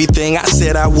doing everything I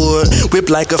said I would. Whip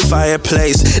like a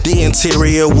fireplace, the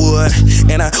interior wood.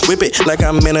 And I whip it like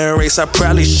I'm in a race, I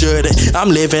probably should. I'm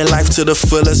living life to the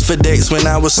fullest for days when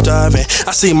I was starving.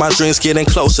 I see my dreams getting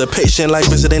closer, patient like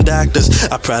visiting doctors.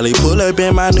 I probably pull up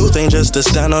in my new thing just to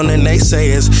stand on the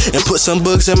naysayers. And put some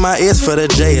books in my ears for the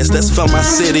JS, that's for my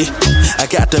city. I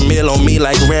got the meal on me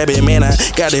like rabbit, man. I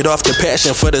got it off the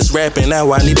passion for this rapping.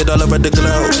 Now I need it all over the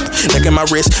globe. Look at my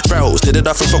wrist froze. Did it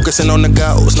off from focusing on the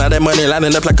goals. Now that money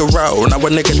lining up like a roll. Now a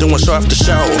nigga doing show after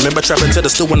show. Remember trapping to the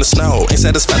stew in the snow. Ain't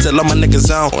satisfied till all my niggas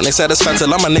on. Ain't satisfied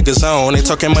till all my niggas on. Ain't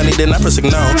talking money, then I press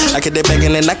ignore. I get that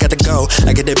begging and I gotta go.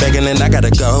 I get that begging and I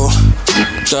gotta go.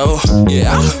 So,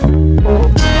 yeah.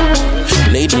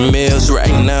 Need the meals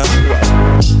right now.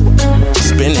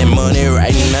 Spending money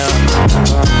right now.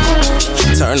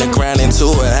 Turn the grind into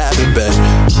a habit, baby.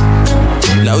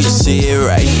 Know you see it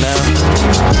right now.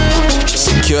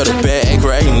 Secure the bag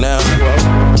right now.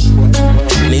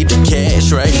 Need the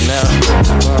cash right now.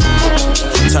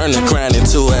 Turn the grind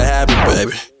into a habit,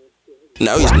 baby.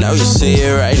 Know you see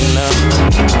it right now.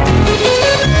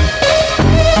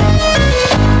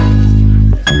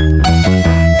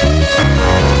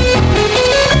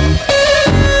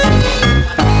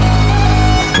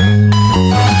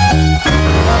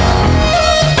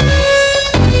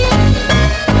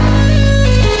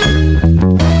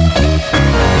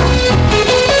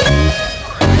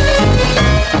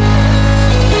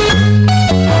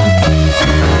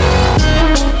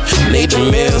 Need the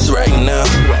meals right now.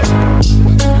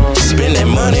 Spending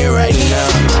money right now.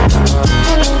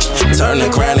 Turn the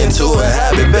grind into a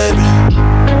habit, baby.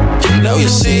 Know you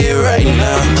see it right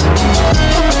now.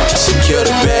 Secure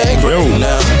the bag right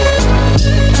now.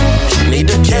 Need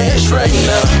the cash right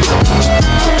now.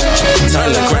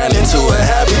 Turn the grind into a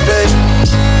habit, baby.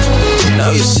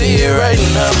 Know you see it right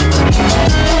now.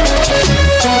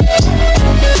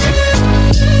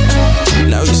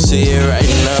 Now you see it right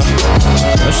now.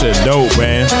 That shit dope,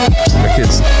 man. That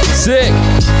kid's sick.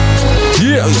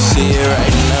 Yeah. Now you see it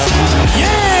right now.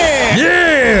 Yeah.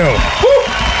 Yeah.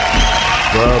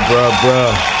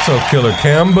 Bruh. So Killer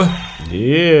Camba.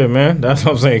 Yeah, man. That's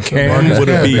what I'm saying. Cam with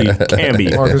a B.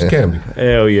 Camby. Marcus Camby.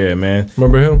 Hell yeah, man.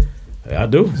 Remember him? I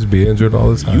do. He's be injured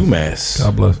all the time. UMass.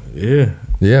 God bless. Yeah.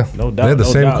 Yeah. No doubt. They had the no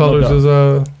same doubt, colors no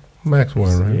doubt. as Max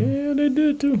wearing, right? Yeah, they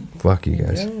did too. Fuck you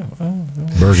guys.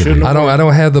 Burgundy. I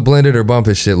don't have the blended or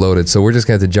bumped shit loaded, so we're just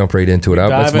gonna have to jump right into it.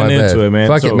 That's my diving bad. into it, man.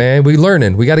 Fuck So- it, man. We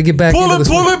learning. We got to get back into this.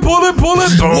 Pull it.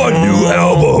 One new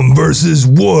album versus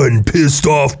one pissed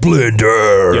off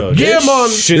blender. Yo, Yeah, this man.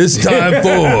 shit- It's time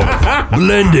for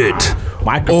Blend it or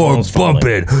Microphone's bump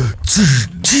falling. it.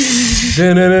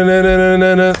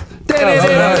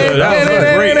 That was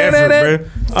a great effort, bro.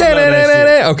 I love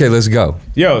that Okay, let's go.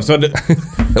 shit. Yo, so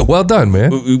Well done,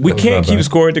 man. we can't keep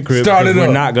score at the crib Start because it we're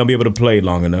up. not gonna be able to play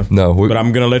long enough. No, but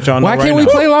I'm gonna let y'all know Why right can't we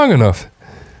now. play long enough?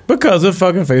 Because of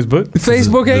fucking Facebook.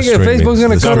 Facebook ain't the good. streaming. Facebook's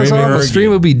gonna The cut us streaming off. The again. stream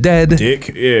will be dead.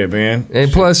 Dick, yeah, man.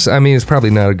 And plus, I mean, it's probably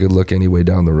not a good look anyway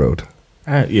down the road.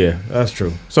 Yeah, that's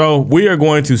true. So we are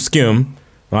going to skim.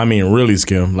 I mean, really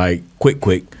skim, like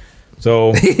quick.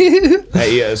 So,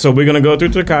 yeah. So we're gonna go through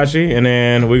Tekashi, and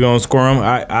then we're gonna score them.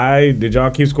 I did y'all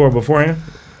keep score beforehand?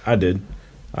 I did.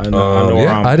 I know.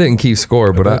 Yeah. I didn't keep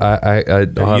score, but I'll have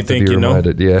to think be you know?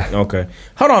 reminded. Yeah. Okay.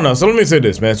 Hold on now. So let me say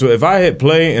this, man. So if I hit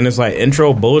play and it's like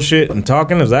intro bullshit and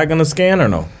talking, is that gonna scan or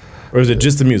no? Or is it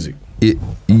just the music?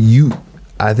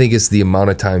 I think it's the amount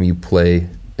of time you play.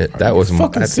 That was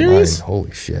fucking that's serious? mine.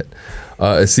 Holy shit!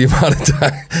 It's the amount of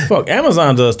time. Fuck,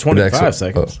 Amazon does 25 Actually,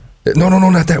 seconds. No,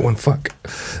 not that one. Fuck.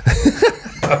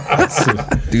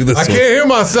 Do this. I can't hear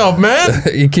myself, man.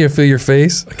 You can't feel your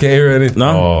face. I can't hear anything. No?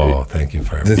 Oh, thank you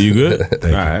for everything. You good? Thank All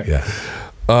you. right.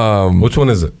 Yeah. Which one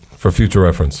is it for future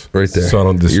reference? Right there. So I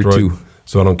don't You're destroy. two.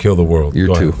 So I don't kill the world. You're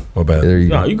Go ahead. two. My bad. There you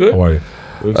No, go. you good? How are you?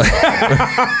 Good,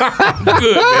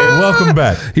 man. Welcome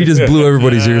back. He just blew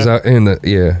everybody's ears out in the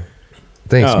yeah.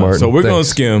 Thanks, Martin. So we're gonna Thanks.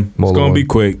 skim. Mola It's gonna be one.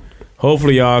 quick.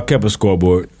 Hopefully y'all kept a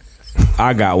scoreboard.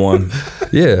 I got one.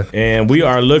 Yeah. And we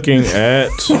are looking at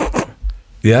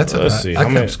Yeah, Let's see. I How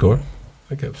many- kept score.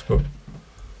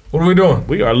 What are we doing?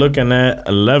 we are looking at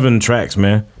 11 tracks,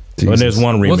 man. And there's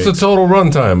one remix. What's the total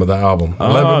runtime of the album?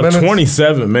 11 minutes?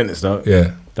 27 minutes, though.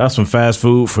 Yeah. That's some fast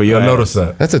food for your I noticed ass.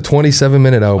 that. That's a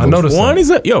 27-minute album. I noticed that.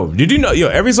 27. Yo, did you know? Yo,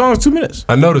 every song is 2 minutes.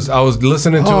 I noticed. I was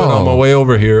listening to it on my way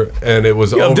over here, and it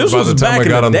was Yo, over this by was the time back I in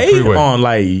got the on the day freeway. on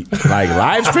like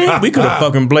live stream. We could have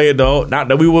fucking played the whole. Not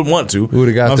that we would want to. We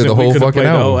would've got I'm through saying the we whole could've fucking played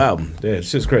album. The whole album. Yeah,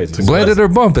 it's just crazy. Blend it or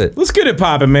bump it. Let's get it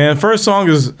popping, man. First song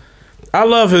is. I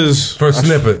love his First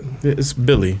snippet. It's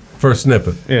Billy. First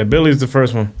snippet. Yeah, Billy's the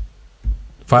first one.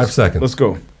 5 seconds. Let's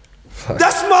go.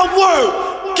 That's my word.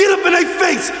 Get up in their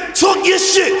face. Talk your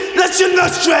shit. Let your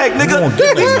nuts drag, nigga.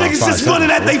 These niggas just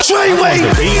running at they trainway.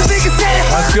 These niggas said.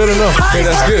 That's good enough. Okay,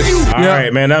 that's good. All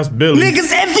right, man. That's Billy. Niggas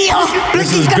envy us.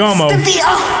 This is Gummo.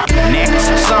 Next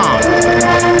song.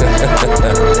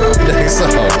 Next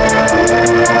song.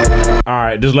 All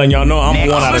right, just letting y'all know I'm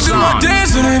one out of 2.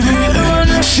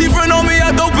 She run on me,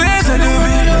 I throw bands at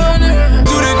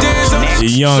The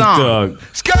Young Thug.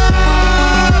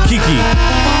 Kiki.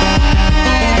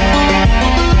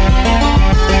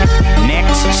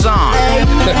 Next song.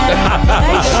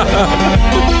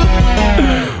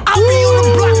 I'll be on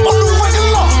the block on the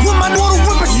regular with my daughter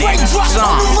whipping straight drop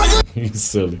on the regular. You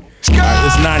silly. All right,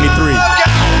 it's 93.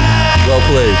 Well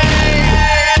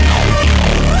played.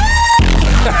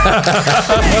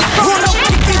 Run up,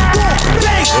 kick it door,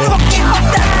 bang, fucking up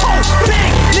that pole,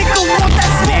 bang, nigga want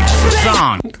that next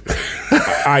song.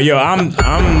 All right, yo, I'm.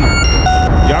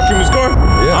 Y'all keep me score?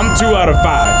 Yeah. I'm 2 out of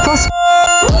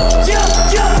 5.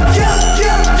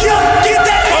 Get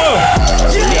that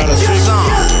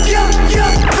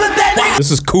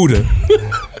This is Cuda.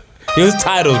 His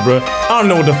titles, bro. I don't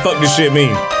know what the fuck this shit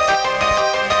mean.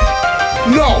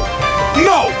 No,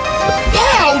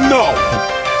 hell no.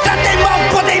 Got they mouth,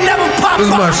 but they never pop. This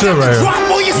is my shit right here.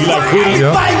 You like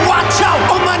Cuda? Everybody watch out.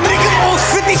 All my niggas on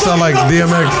 50. Sound like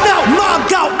DMX. Now,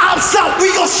 mobbed out, outside. We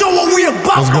gon' show what we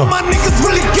about. Let's go. All my niggas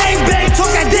really gang bang. Talk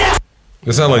that damn.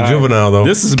 It sounds like Juvenile, though.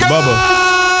 This is Bubba.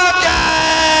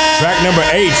 Track number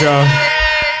 8, y'all.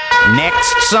 Next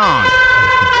song.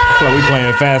 I feel like we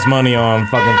playing Fast Money on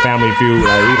fucking Family Feud.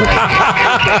 Like, we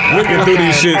like looking through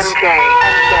these shits.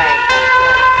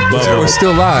 So we're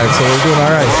still live, so we're doing all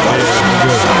right.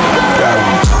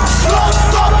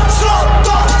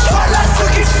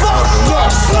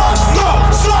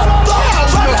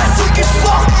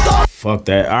 Fuck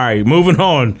that. All right, moving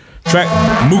on. Track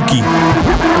Mookie.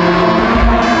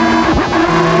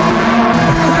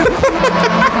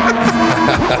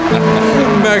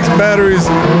 Max batteries.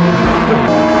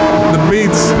 The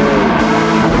beats.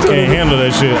 Can't handle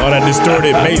that shit. All that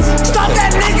distorted bass. Stop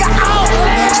that nigga out.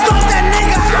 Stop that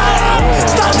nigga out.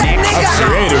 Stop that nigga out.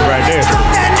 Creative right there. Stop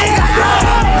that nigga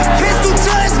out. Pistol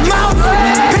to his mouth.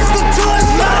 Pistol to his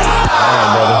mouth. All right,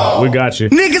 brother. We got you.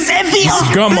 Niggas envy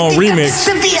Gummo remix.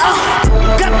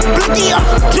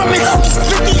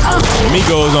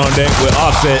 Migos on deck with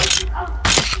Offset.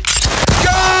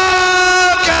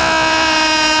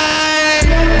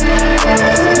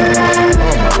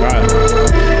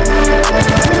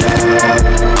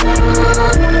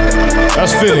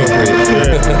 That's fitting.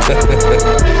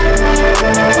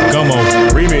 Gummo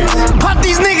remix. Pop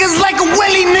these niggas like a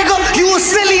willy nigga. You a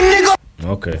silly nigga.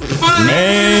 Okay.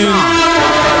 And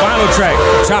final track,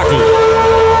 Chocolate.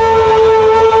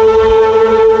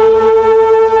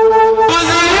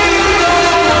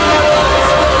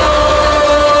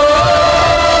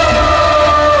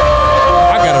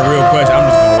 I got a real question. I'm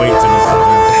just gonna wait till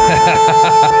this.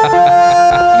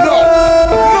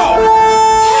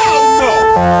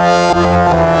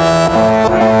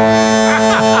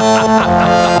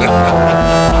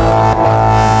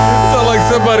 Sound like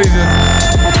somebody just.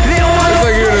 It's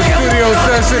like you're in a studio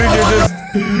session and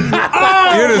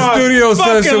you're in a studio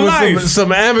session with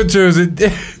some amateurs and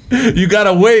you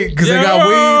gotta wait because they got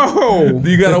weed.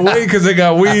 You gotta wait because they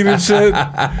got weed and shit.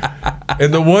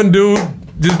 And the one dude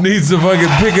just needs to fucking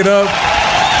pick it up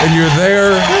and you're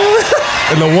there.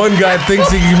 And the one guy thinks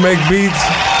he can make beats.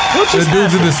 The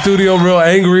dude's in the studio real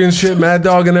angry and shit, mad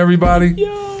dogging everybody.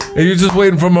 And you're just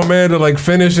waiting for my man to like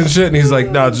finish and shit. And he's like,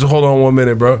 nah, just hold on 1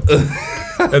 minute, bro.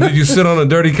 And then you sit on a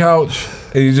dirty couch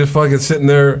and you just fucking sitting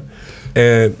there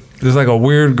and there's like a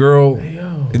weird girl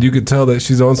and you could tell that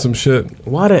she's on some shit.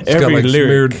 Why did She's got every like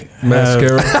lyric smeared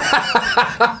mascara?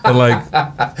 And like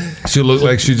she looked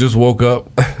like she just woke up,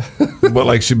 but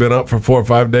like she been up for 4 or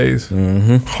 5 days.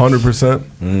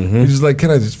 100%. You're just like, can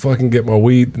I just fucking get my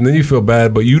weed? And then you feel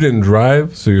bad, but you didn't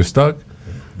drive, so you're stuck.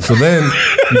 So then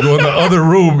you go in the other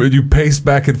room and you pace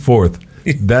back and forth.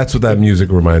 That's what that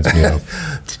music reminds me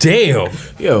of. Damn.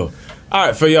 Yo. All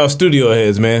right, for y'all studio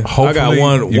heads, man. I got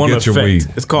one get your effect. weed.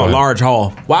 It's called Right. Large Hall.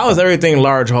 Why was everything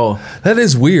Large Hall? That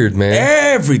is weird, man.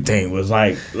 Everything was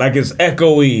like it's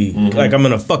echoey, like I'm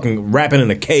in a fucking rapping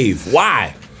in a cave.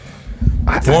 Why?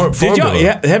 Did y'all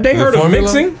have they heard of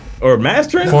mixing or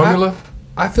mastering? Formula?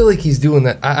 I feel like he's doing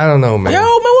that. I don't know, man. Yo, man,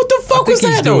 what the fuck I think was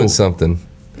he's that doing though? something.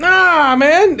 Nah,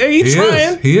 man, he's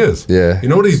trying. He is. Yeah. You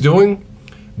know what he's doing?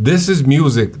 This is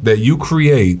music that you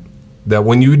create that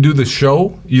when you do the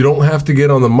show, you don't have to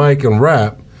get on the mic and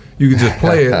rap. You can just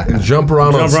play it and jump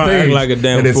around on Jump around, act stage. like a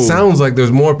damn and it fool. sounds like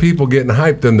there's more people getting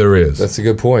hyped than there is. That's a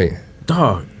good point.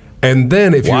 Dog. And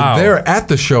then if Wow. you're there at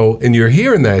the show and you're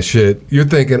hearing that shit, you're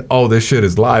thinking, oh, this shit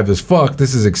is live as fuck.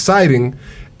 This is exciting.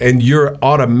 And you're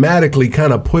automatically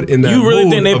kind of put in that You really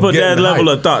mood think they of put that getting level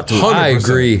hyped. of thought to it? 100%. I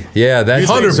agree. Yeah, that's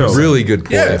You think so? a really good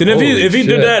point. Yeah. Then if he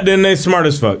did that, then they smart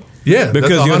as fuck. Yeah, that's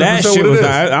Because yo, that 100% shit what it was. is.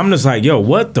 I'm just like, yo,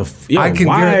 what the? Yo, I can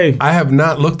why? guarantee, I have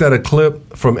not looked at a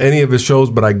clip from any of his shows,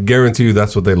 but I guarantee you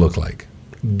that's what they look like.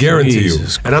 Guarantee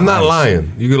Jesus you. And I'm not Christ.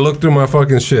 lying. You can look through my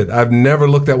fucking shit. I've never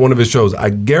looked at one of his shows.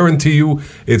 I guarantee you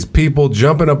it's people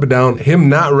jumping up and down, him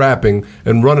not rapping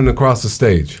and running across the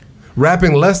stage.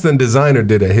 Rapping less than Designer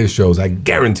did at his shows. I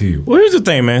guarantee you. Well, here's the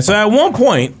thing, man. So at one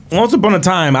point, once upon a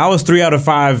time, I was 3 out of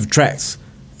 5 tracks,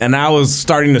 and I was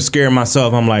starting to scare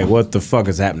myself. I'm like, what the fuck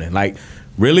is happening? Like,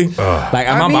 really? Like,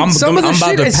 I'm some of the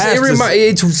about shit to is, pass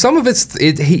this. some of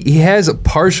he has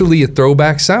partially a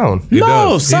throwback sound. He No,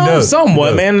 does. He does.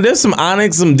 somewhat, He does. man. There's some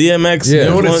Onyx, some DMX. Yeah. You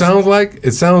know what it influence. sounds like?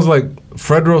 It sounds like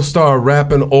Fredro Starr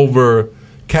rapping over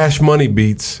Cash Money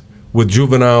beats with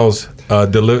Juvenile's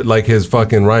like his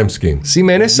fucking rhyme scheme. See,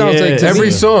 man, it sounds Yeah. like to Every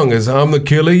me- song is I'm the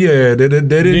killer, yeah.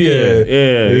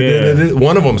 Yeah.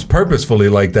 One of them's purposefully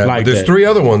like that. Like but there's that. 3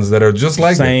 other ones that are just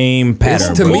like Same pattern.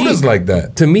 that. To me- Buddha's like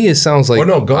that. To me, it sounds like Or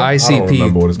no, go- I don't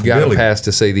remember what it's ICP got a Billy. pass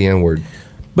to say the N word.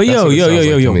 But That's yo, what it yo, sounds yo, like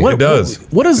yo, to yo, me. what, It does.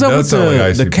 what is It up with does sound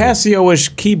like the ICP. Casio-ish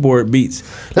keyboard beats?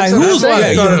 Like, That's why who's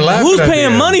I started laughing who's at the paying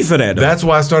end. money for that? Though? That's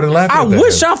why I started laughing. I at that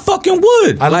wish end. I fucking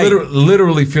would. I like,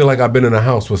 literally feel like I've been in a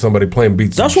house with somebody playing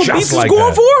beats. that's what just beats like is going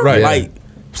that. for. Right? Like,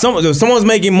 someone's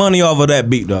making money off of that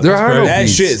beat, though. There are no that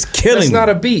beats. shit's killing. That's not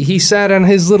a beat. He sat on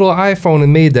his little iPhone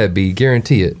and made that beat.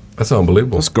 Guarantee it. That's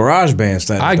unbelievable. It's garage band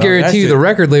style. I dog. guarantee you That the shit-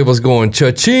 record label's going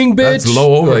cha-ching, bitch. That's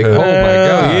low overhead. Like, oh my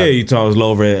Hell god. Yeah, you thought it was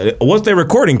low overhead. What's their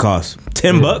recording cost?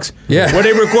 $10? Yeah. Where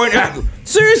they recording?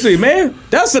 Seriously, man.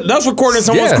 That's recording in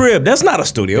someone's Yeah. crib. That's not a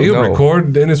studio. He'll No.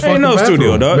 record in his fucking Ain't no bathroom.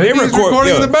 studio, dog. Maybe They he's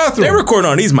recording in the bathroom. They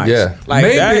recording on these mics. Yeah. Like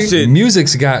that Maybe. shit.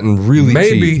 Music's gotten really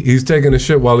Maybe cheap. he's taking a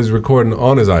shit while he's recording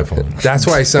on his iPhone. That's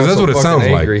why it sounds That's so what it fucking sounds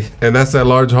angry. like. And that's that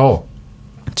large hall.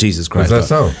 Jesus Christ. How's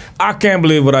that sound? I can't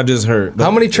believe what I just heard.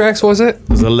 How many tracks was it? It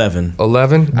was 11.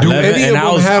 11? Do any of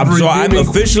them have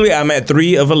redeeming? I'm at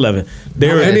 3 of 11.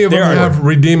 Do any of them have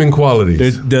redeeming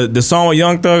qualities? The song with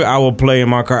Young Thug, I will play in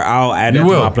my car. I'll add it to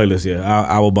my playlist. Yeah,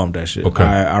 I will bump that shit. Okay.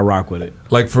 I rock with it.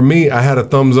 Like for me, I had a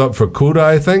thumbs up for Kuda,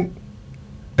 I think,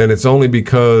 and it's only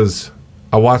because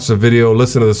I watched the video,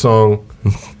 listened to the song,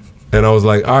 and I was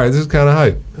like, all right, this is kind of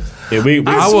hype. Yeah,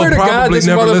 I swear to God, this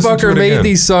motherfucker made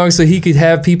these songs so he could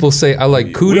have people say, I like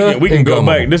Kuda. We can and go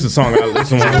Gummo. back. This is a song.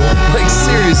 This one, like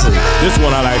seriously. This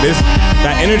one I like.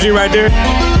 That energy right there.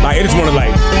 Like it just want to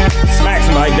like smack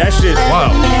some like that shit.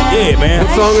 Wow. Yeah, man.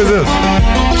 What song is this?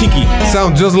 Kiki.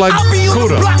 Sound just like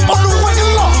Kuda.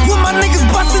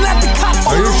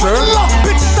 Are you sure?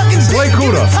 Play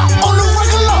Kuda.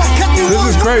 This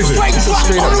is crazy. This is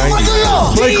straight up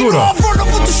 90s. Play Kuda.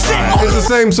 It's the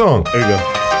same song. There you go.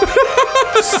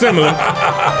 Similar.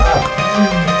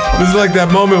 This is like that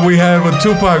moment we had with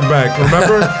Tupac back.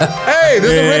 Remember? Hey,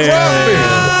 this is Rick Rossby.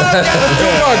 That's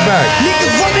Tupac back.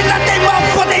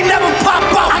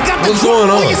 What's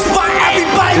going on? What's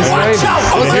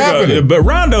happening? But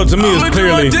Rondo to me is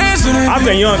clearly. I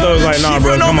think Young Thug's like, nah,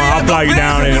 bro, come on, I'll fly you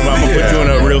down and I'm gonna put you in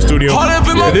a real studio. Yeah,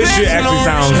 this shit actually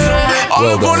sounds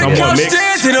well done. Somewhat mixed.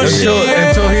 Until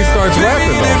he starts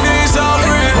rapping, though.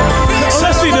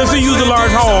 Let's see, use the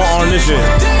large hall on this shit.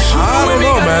 I don't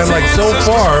know, man. Like so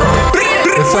far,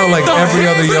 it sounds like every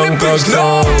other Young Thug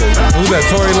song. Who's that?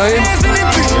 Tory Lanez?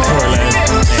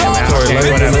 Tory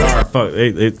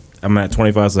Lanez. Fuck. I'm at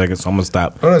 25 seconds, so I'm gonna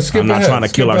stop. I'm not trying to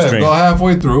kill our stream. Go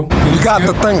halfway through. You got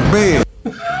to think big.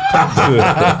 All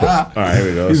right, here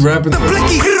we go. He's rapping. Yeah,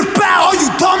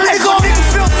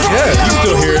 you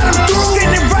still hear it.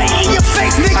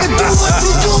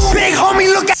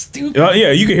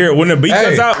 Yeah, you can hear it when the beat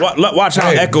comes out. Watch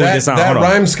how echoey this sound. That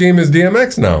rhyme scheme is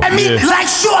DMX now. I mean, like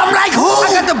sure, I'm like who? I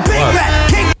got the big rap,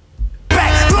 kick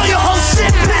back, blow your whole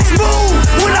shit, bitch, move.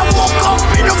 When I walk up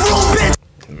in the room,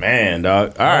 bitch. Man,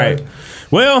 dog. All right.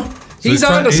 Well, he's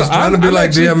trying to be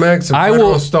like DMX and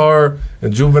Federal Star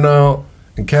and Juvenile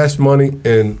and Cash Money,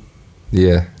 and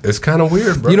yeah, it's kind of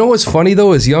weird, bro. You know what's funny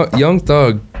though is Young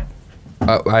Thug.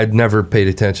 I'd never paid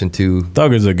attention to.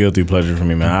 Thug is a guilty pleasure for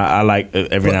me, man. I like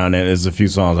every now and then. There's a few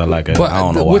songs I like. But I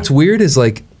don't know why. What's weird is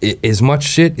like as much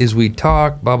shit as we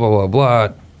talk, blah blah blah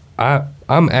blah.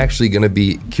 I'm actually gonna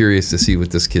be curious to see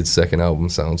what this kid's second album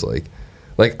sounds like.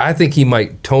 Like I think he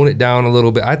might tone it down a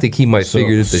little bit. I think he might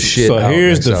figure the shit. So out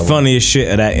here's the album. funniest shit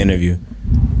of that interview.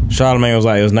 Charlamagne was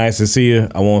like, "It was nice to see you.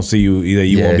 I won't see you either.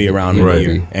 You won't be around in a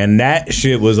year." And that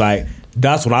shit was like,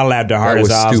 that's when I laughed the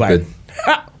hardest. I was like,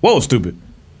 "Whoa, stupid."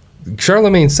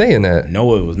 Charlamagne saying that.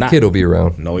 No, it was not. Kid will be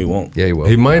around. No, he won't. Yeah, he will.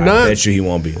 He might not. I bet you he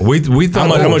won't be. We thought.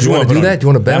 How much you want to do that? Do you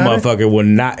want to bet that on it? motherfucker would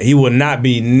not. He would not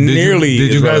be nearly.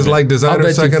 Did you guys like I'll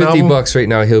Designer's bet you second album? $50 right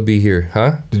now. He'll be here,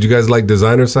 huh? Did you guys like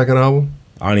Designer's second album?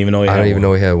 I don't even know. I don't even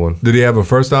know he had one. Did he have a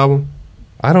first album?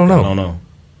 I don't know. I don't know.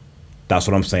 That's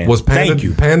what I'm saying. Was Panda, Thank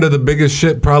you. Panda the biggest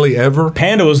shit probably ever?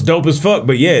 Panda was dope as fuck,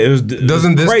 but yeah, it was.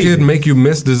 Doesn't this crazy. kid make you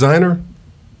miss Designer?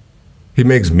 He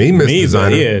makes me miss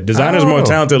Designer. Yeah, Designer's more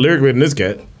talented lyrically than this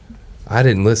cat. I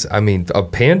didn't listen. I mean,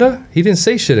 Panda? He didn't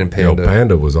say shit in Panda. Yo,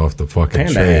 Panda was off the fucking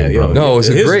Panda chain, had, bro. No, it was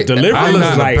a his great delivery. I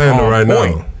listen to like Panda right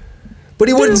point. now. But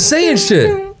he wasn't saying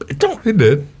shit. He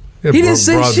did. He didn't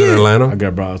say broads shit. in Atlanta. I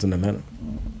got broads in Atlanta.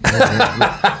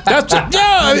 That's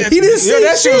He didn't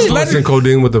say shit. Flexing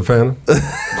codeine with the Phantom.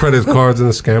 Credit cards in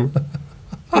the scammer.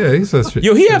 Yeah, he says shit.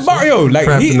 Yo, he had bar. Yo, like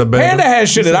Trapped in the bed. Panda had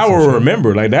shit that I will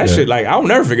remember. Like that Yeah. shit. Like I'll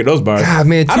never forget those bars. God,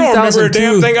 man, I don't remember a 2002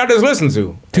 damn thing I just listened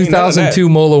to. 2002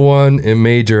 Mola 1 and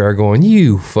Major are going,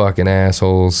 you fucking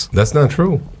assholes. That's not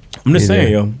true. I'm just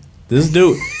saying, yo. This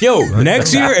dude, yo,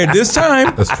 next year at this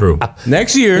time, That's true.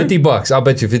 next year, $50. I'll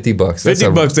bet you $50. That's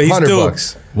 $50 that he's still.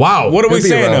 $100. Wow. What are we He'll be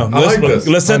saying around. though? I like this.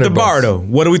 Let's set the $100. bar though.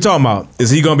 What are we talking about? Is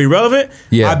he gonna be relevant?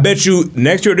 Yeah. I bet you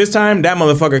next year at this time that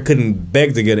motherfucker couldn't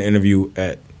beg to get an interview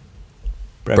at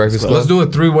Breakfast Club. Let's do a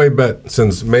three-way bet.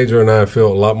 Since Major and I feel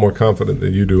a lot more confident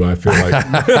than you do, I feel like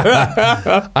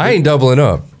I ain't doubling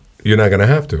up. you're not going to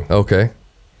have to. Okay.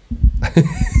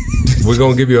 We're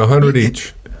going to give you 100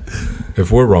 each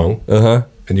if we're wrong. Uh-huh.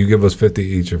 And you give us 50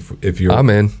 each if you're I'm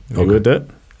in. You with that?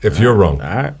 if you're wrong.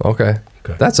 All right. Okay.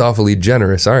 That's awfully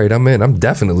generous. All right, I'm in. I'm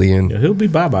definitely in. Yeah, he'll be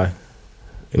bye-bye.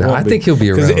 No, I think he'll be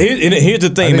around. Here's the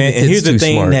thing, man. And here's the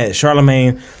thing that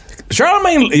Charlamagne,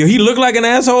 he looked like an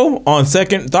asshole on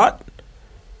second thought.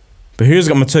 But I'm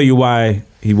going to tell you why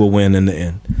he will win in the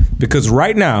end. Because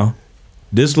right now,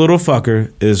 this little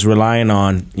fucker is relying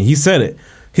on, he said it.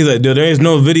 He's like, there is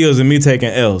no videos of me taking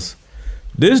L's.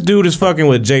 This dude is fucking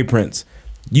with Jay Prince.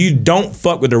 You don't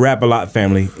fuck with the Rap-A-Lot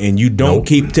family, and you don't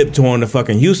keep tiptoeing to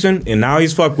fucking Houston. And now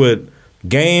he's fucked with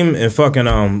Game and fucking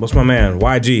what's my man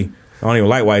YG. I don't even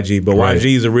like YG, but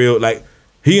YG is a real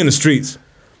he in the streets.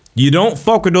 You don't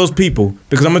fuck with those people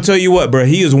because I'm gonna tell you what, bro.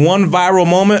 He is one viral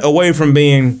moment away from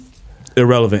being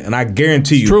irrelevant, and I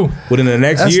guarantee you, within the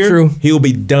next year, he'll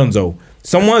be donezo.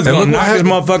 Someone's gonna knock his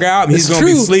motherfucker out. He's gonna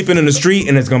be sleeping in the street,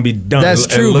 and it's gonna be done. That's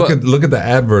true. And look at the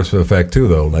adverse effect too,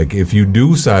 though. Like if you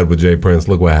do side with Jay Prince,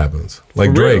 look what happens.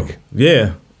 Like Drake,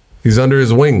 he's under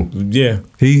his wing.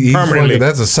 He's permanently.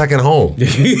 That's a second home, right?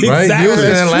 Exactly.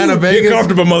 Houston, Atlanta, Vegas. Get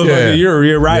comfortable, motherfucker.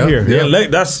 You're right here. Yeah,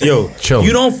 that's Chill.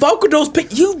 You don't fuck with those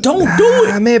people. You don't do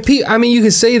it, man. I mean, you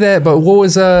could say that, but what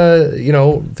was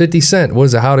 50 Cent? What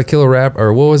was it? How to Kill a Rap,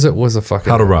 or what was it? What was a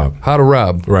fucking How to Rob? How to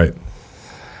Rob? Right.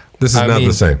 This is not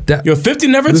the same. 50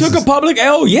 never took a public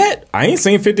L yet. I ain't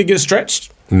seen 50 get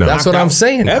stretched. No, that's what I'm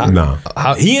saying. No,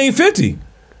 he ain't 50.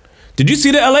 Did you see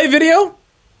the LA video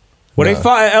where they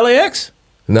fought at LAX?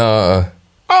 No.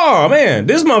 Oh man,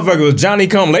 this motherfucker was Johnny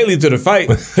Come Lately to the fight.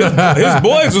 His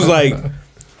boys was like,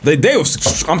 they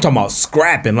was. I'm talking about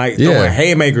scrapping, like throwing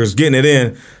haymakers, getting it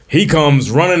in. He comes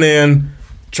running in,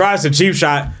 tries to cheap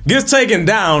shot, gets taken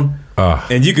down.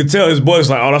 And you could tell his boys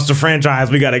like, oh, that's the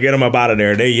franchise. We got to get him up out of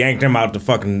there. They yanked him out the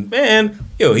fucking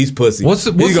he's pussy. What's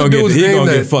the dude's name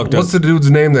that fucked up? What's the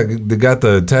dude's name that got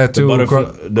the tattoo?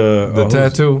 The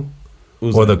tattoo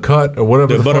or the cut or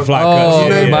whatever. The butterfly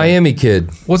cut. Oh, Miami kid.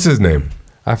 What's his name?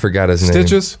 I forgot his name.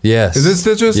 Stitches? Yes. Is it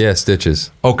Stitches? Yeah, Stitches.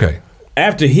 Okay.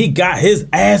 After he got his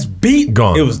ass beat,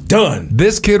 gone. It was done.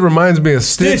 This kid reminds me of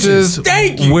Stitches.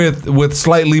 Thank you. With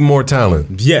slightly more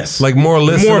talent. Yes. Like more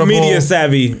listenable. More media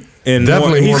savvy. And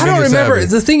definitely more I don't remember. savvy.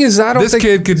 The thing is, I don't this think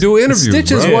kid could do interviews.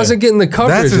 Stitches bro. wasn't getting the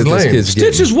coverage that this kid's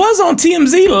getting. Stitches was on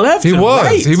TMZ left and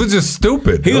right. He was just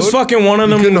stupid. He was fucking one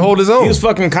of them. He couldn't hold his own. He was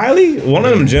fucking Kylie, one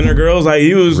of them Jenner girls. Like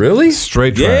he was really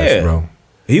straight trash, bro.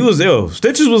 He was ill.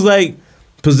 Stitches was like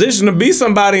positioned to be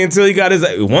somebody until he got his.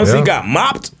 Once he got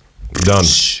mopped, done.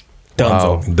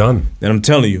 Done. And I'm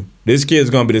telling you, this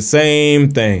kid's gonna be the same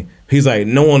thing. He's like,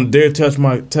 no one dare touch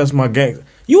my gang.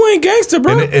 You ain't gangster,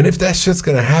 bro. And if that shit's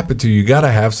gonna happen to you, you gotta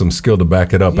have some skill to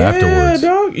back it up afterwards. Yeah,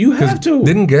 dog. You have to.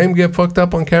 Didn't Game get fucked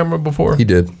up on camera before? He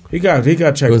did. He got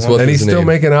checked. And he's still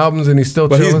making albums, and he's still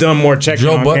chilling. But he's done more checking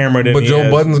on camera than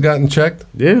Joe Budden's gotten checked.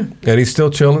 Yeah. And he's still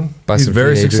chilling. He's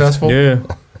very successful. Yeah.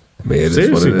 Man, it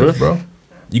is what it is, bro.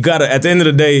 You gotta. At the end of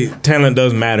the day, talent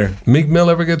does matter. Meek Mill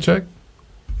ever get checked?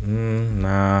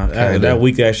 Nah, that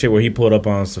weak ass shit where he pulled up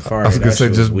on Safari. I was gonna say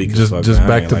just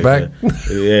back to back.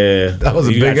 Yeah, that was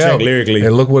a big out. Lyrically,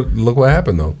 and look what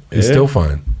happened though. He's still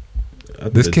fine.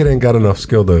 This kid ain't got enough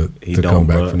skill to come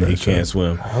back from that. He can't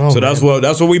swim. So that's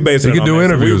what we base it on. He can do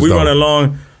interviews. We run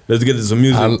along. Let's get to some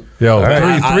music.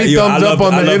 Three thumbs up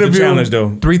on the interview. Challenge,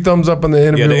 though. 3 thumbs up on the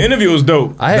interview. Yeah, the interview was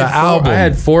dope. I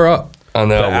had 4 up on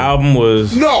that. The album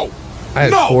was I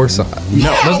had 4 songs.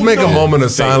 Let's make a moment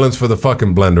of silence for the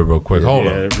fucking blender real quick. Hold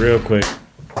on. Real quick.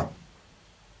 All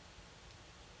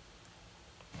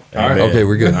right. Okay,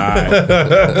 we're good. All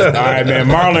right, man.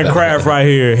 Marlon Craft right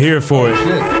here for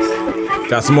it.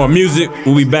 Got some more music.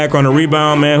 We'll be back on the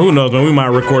rebound, man. Who knows, man? We might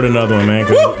record another one, man.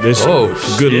 This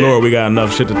good Lord, we got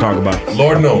enough shit to talk about.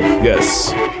 Lord knows.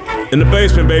 Yes. In the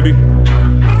basement, baby.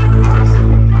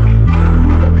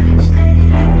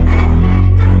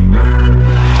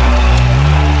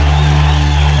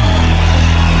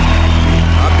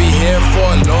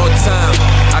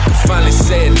 Finally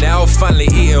say it now, finally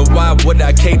eating. Why would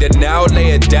I cater now?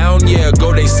 Lay it down. Yeah,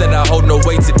 ago they said I hold no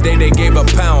weight. Today they gave a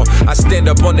pound. I stand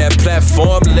up on that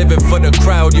platform, living for the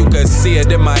crowd. You can see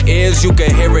it in my ears, you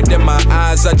can hear it in my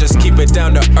eyes. I just keep it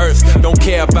down to earth. Don't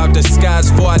care about the skies,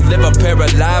 for I live a pair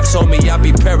of lives. Homie, I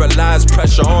be paralyzed,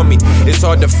 pressure on me. It's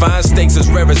hard to find stakes as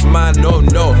rare as mine. No.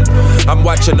 I'm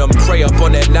watching them prey up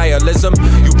on that nihilism.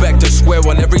 You back to square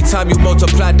one every time you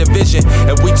multiply division.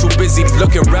 And we too busy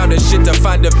looking around and shit to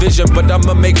find a vision. But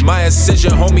I'ma make my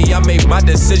incision, homie, I made my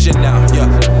decision now, yeah.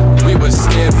 We were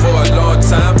scared for a long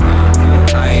time.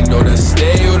 I ain't know to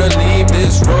stay or to leave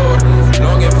this road.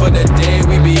 Longing for the day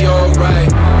we be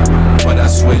alright. But I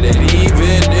swear that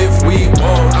even if we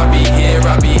won't, I'll be here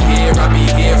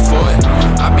for it.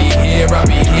 I'll be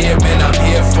here, man, I'm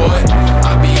here for it.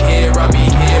 I'll be here,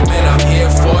 man, I'm here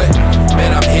for it.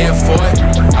 Man, I'm here for it.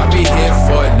 I'll be here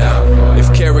for it now.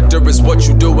 If character is what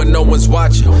you do and no one's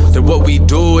watching. Then what we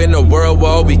do in the world,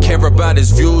 where all we care about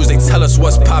is views. They tell us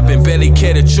what's poppin', barely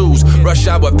care to choose. Rush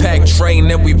hour packed train,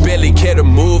 and we barely care to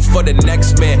move for the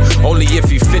next man. Only if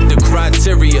he fit the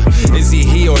criteria. Is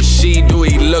he or she? Do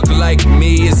he look like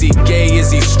me? Is he gay?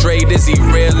 Is he straight? Is he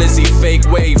real? Is he fake?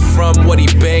 Where he from? What he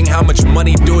bang? How much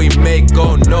money do he make?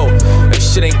 Oh no, that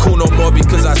shit ain't cool no more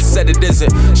because I said it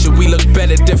isn't. Should we look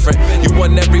better different? You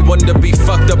want everyone to be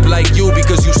fucked up like you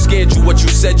because you scared you what you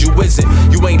said you isn't.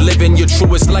 You ain't living your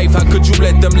truest life, how could you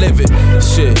let them live it?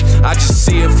 Shit, I just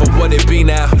see it for what it be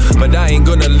now. But I ain't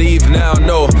gonna leave now,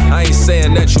 no. I ain't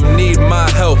saying that you need my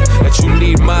help, that you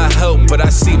need my help. But I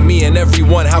see me and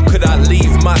everyone, how could I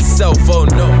leave myself? Oh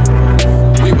no,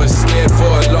 we were scared for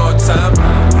a long time.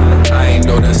 I ain't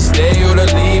know to stay or to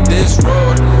leave this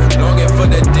road. Longing for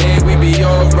the day we be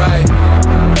alright.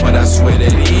 But I swear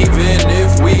that even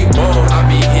if we won't, I'll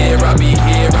be here, I'll be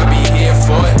here, I'll be here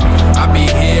for it. I'll be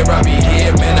here,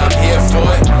 man, I'm here for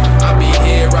it. I'll be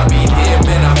here,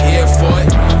 man, I'm here for it.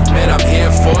 Man, I'm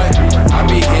here for it. I'll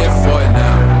be here for it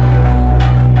now.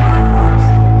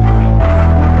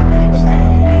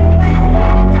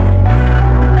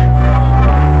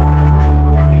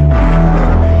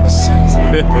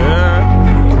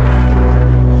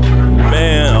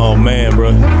 Man, oh man,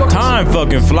 bro. Time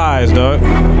fucking flies, dog.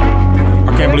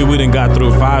 I can't believe we done got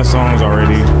through 5 songs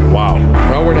already. Wow.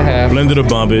 Hour and a half. Blended a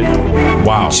bump it.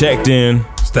 Wow. Checked in.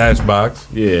 Stash box.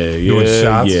 Yeah. Doing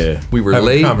shots. Yeah. We were Having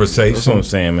late. conversation. That's what I'm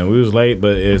saying, man. We was late,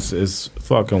 but it's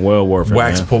fucking well worth it.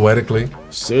 Wax man. poetically.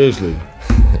 Seriously.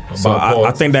 So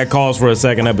I think that calls for a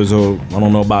second episode. I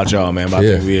don't know about y'all, man. But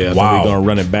I think we're gonna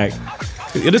run it back.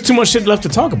 There's too much shit left to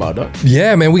talk about, dog.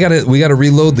 Yeah, man, we gotta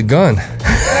reload the gun.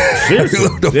 Seriously,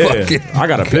 I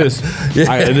gotta piss.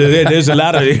 There's a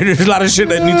lot of shit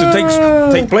that needs to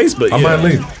take place, but I might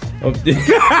leave.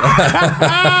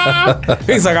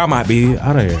 He's like, I might be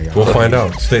out of here. We'll find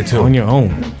out. Stay tuned. On your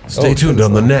own. Stay tuned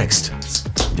on the next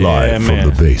live from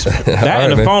the basement. That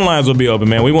and the phone lines will be open,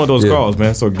 man. We want those calls,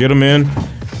 man. So get them in.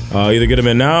 Either get them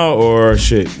in now or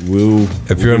shit.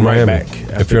 If you're in Miami.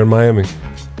 If you're in Miami.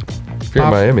 If you're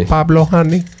in Miami. Pablo,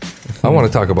 honey. I want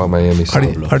to talk about Miami.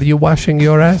 Are you washing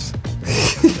your ass?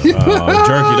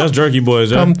 Jerky. That's Jerky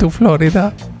Boys. Come to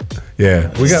Florida. Yeah,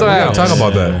 we got to talk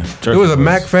about that. It was a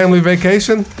Mac family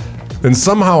vacation, and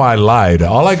somehow I lied.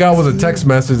 All I got was a text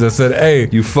message that said, "Hey,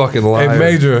 you fucking lied." Hey,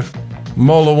 Major,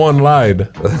 Mola One lied.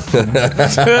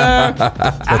 That's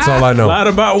all I know. Lied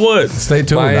about what? Stay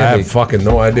tuned. Miami. I have fucking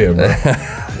no idea, bro.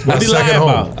 It's my second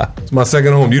home. It's my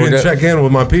second home. You didn't check in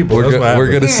with my people. We're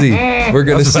gonna see. We're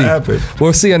gonna see.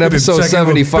 We'll see on episode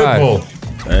 75.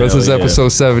 This is episode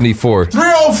 74.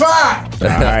 305. All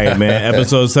right, man.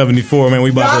 Episode 74, man. We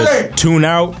about to tune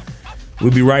out.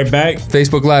 We'll be right back.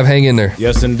 Facebook Live, hang in there.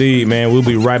 Yes, indeed, man. We'll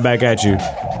be right back at you.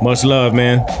 Much love,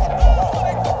 man.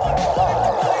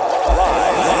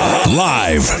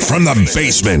 Live from the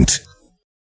basement.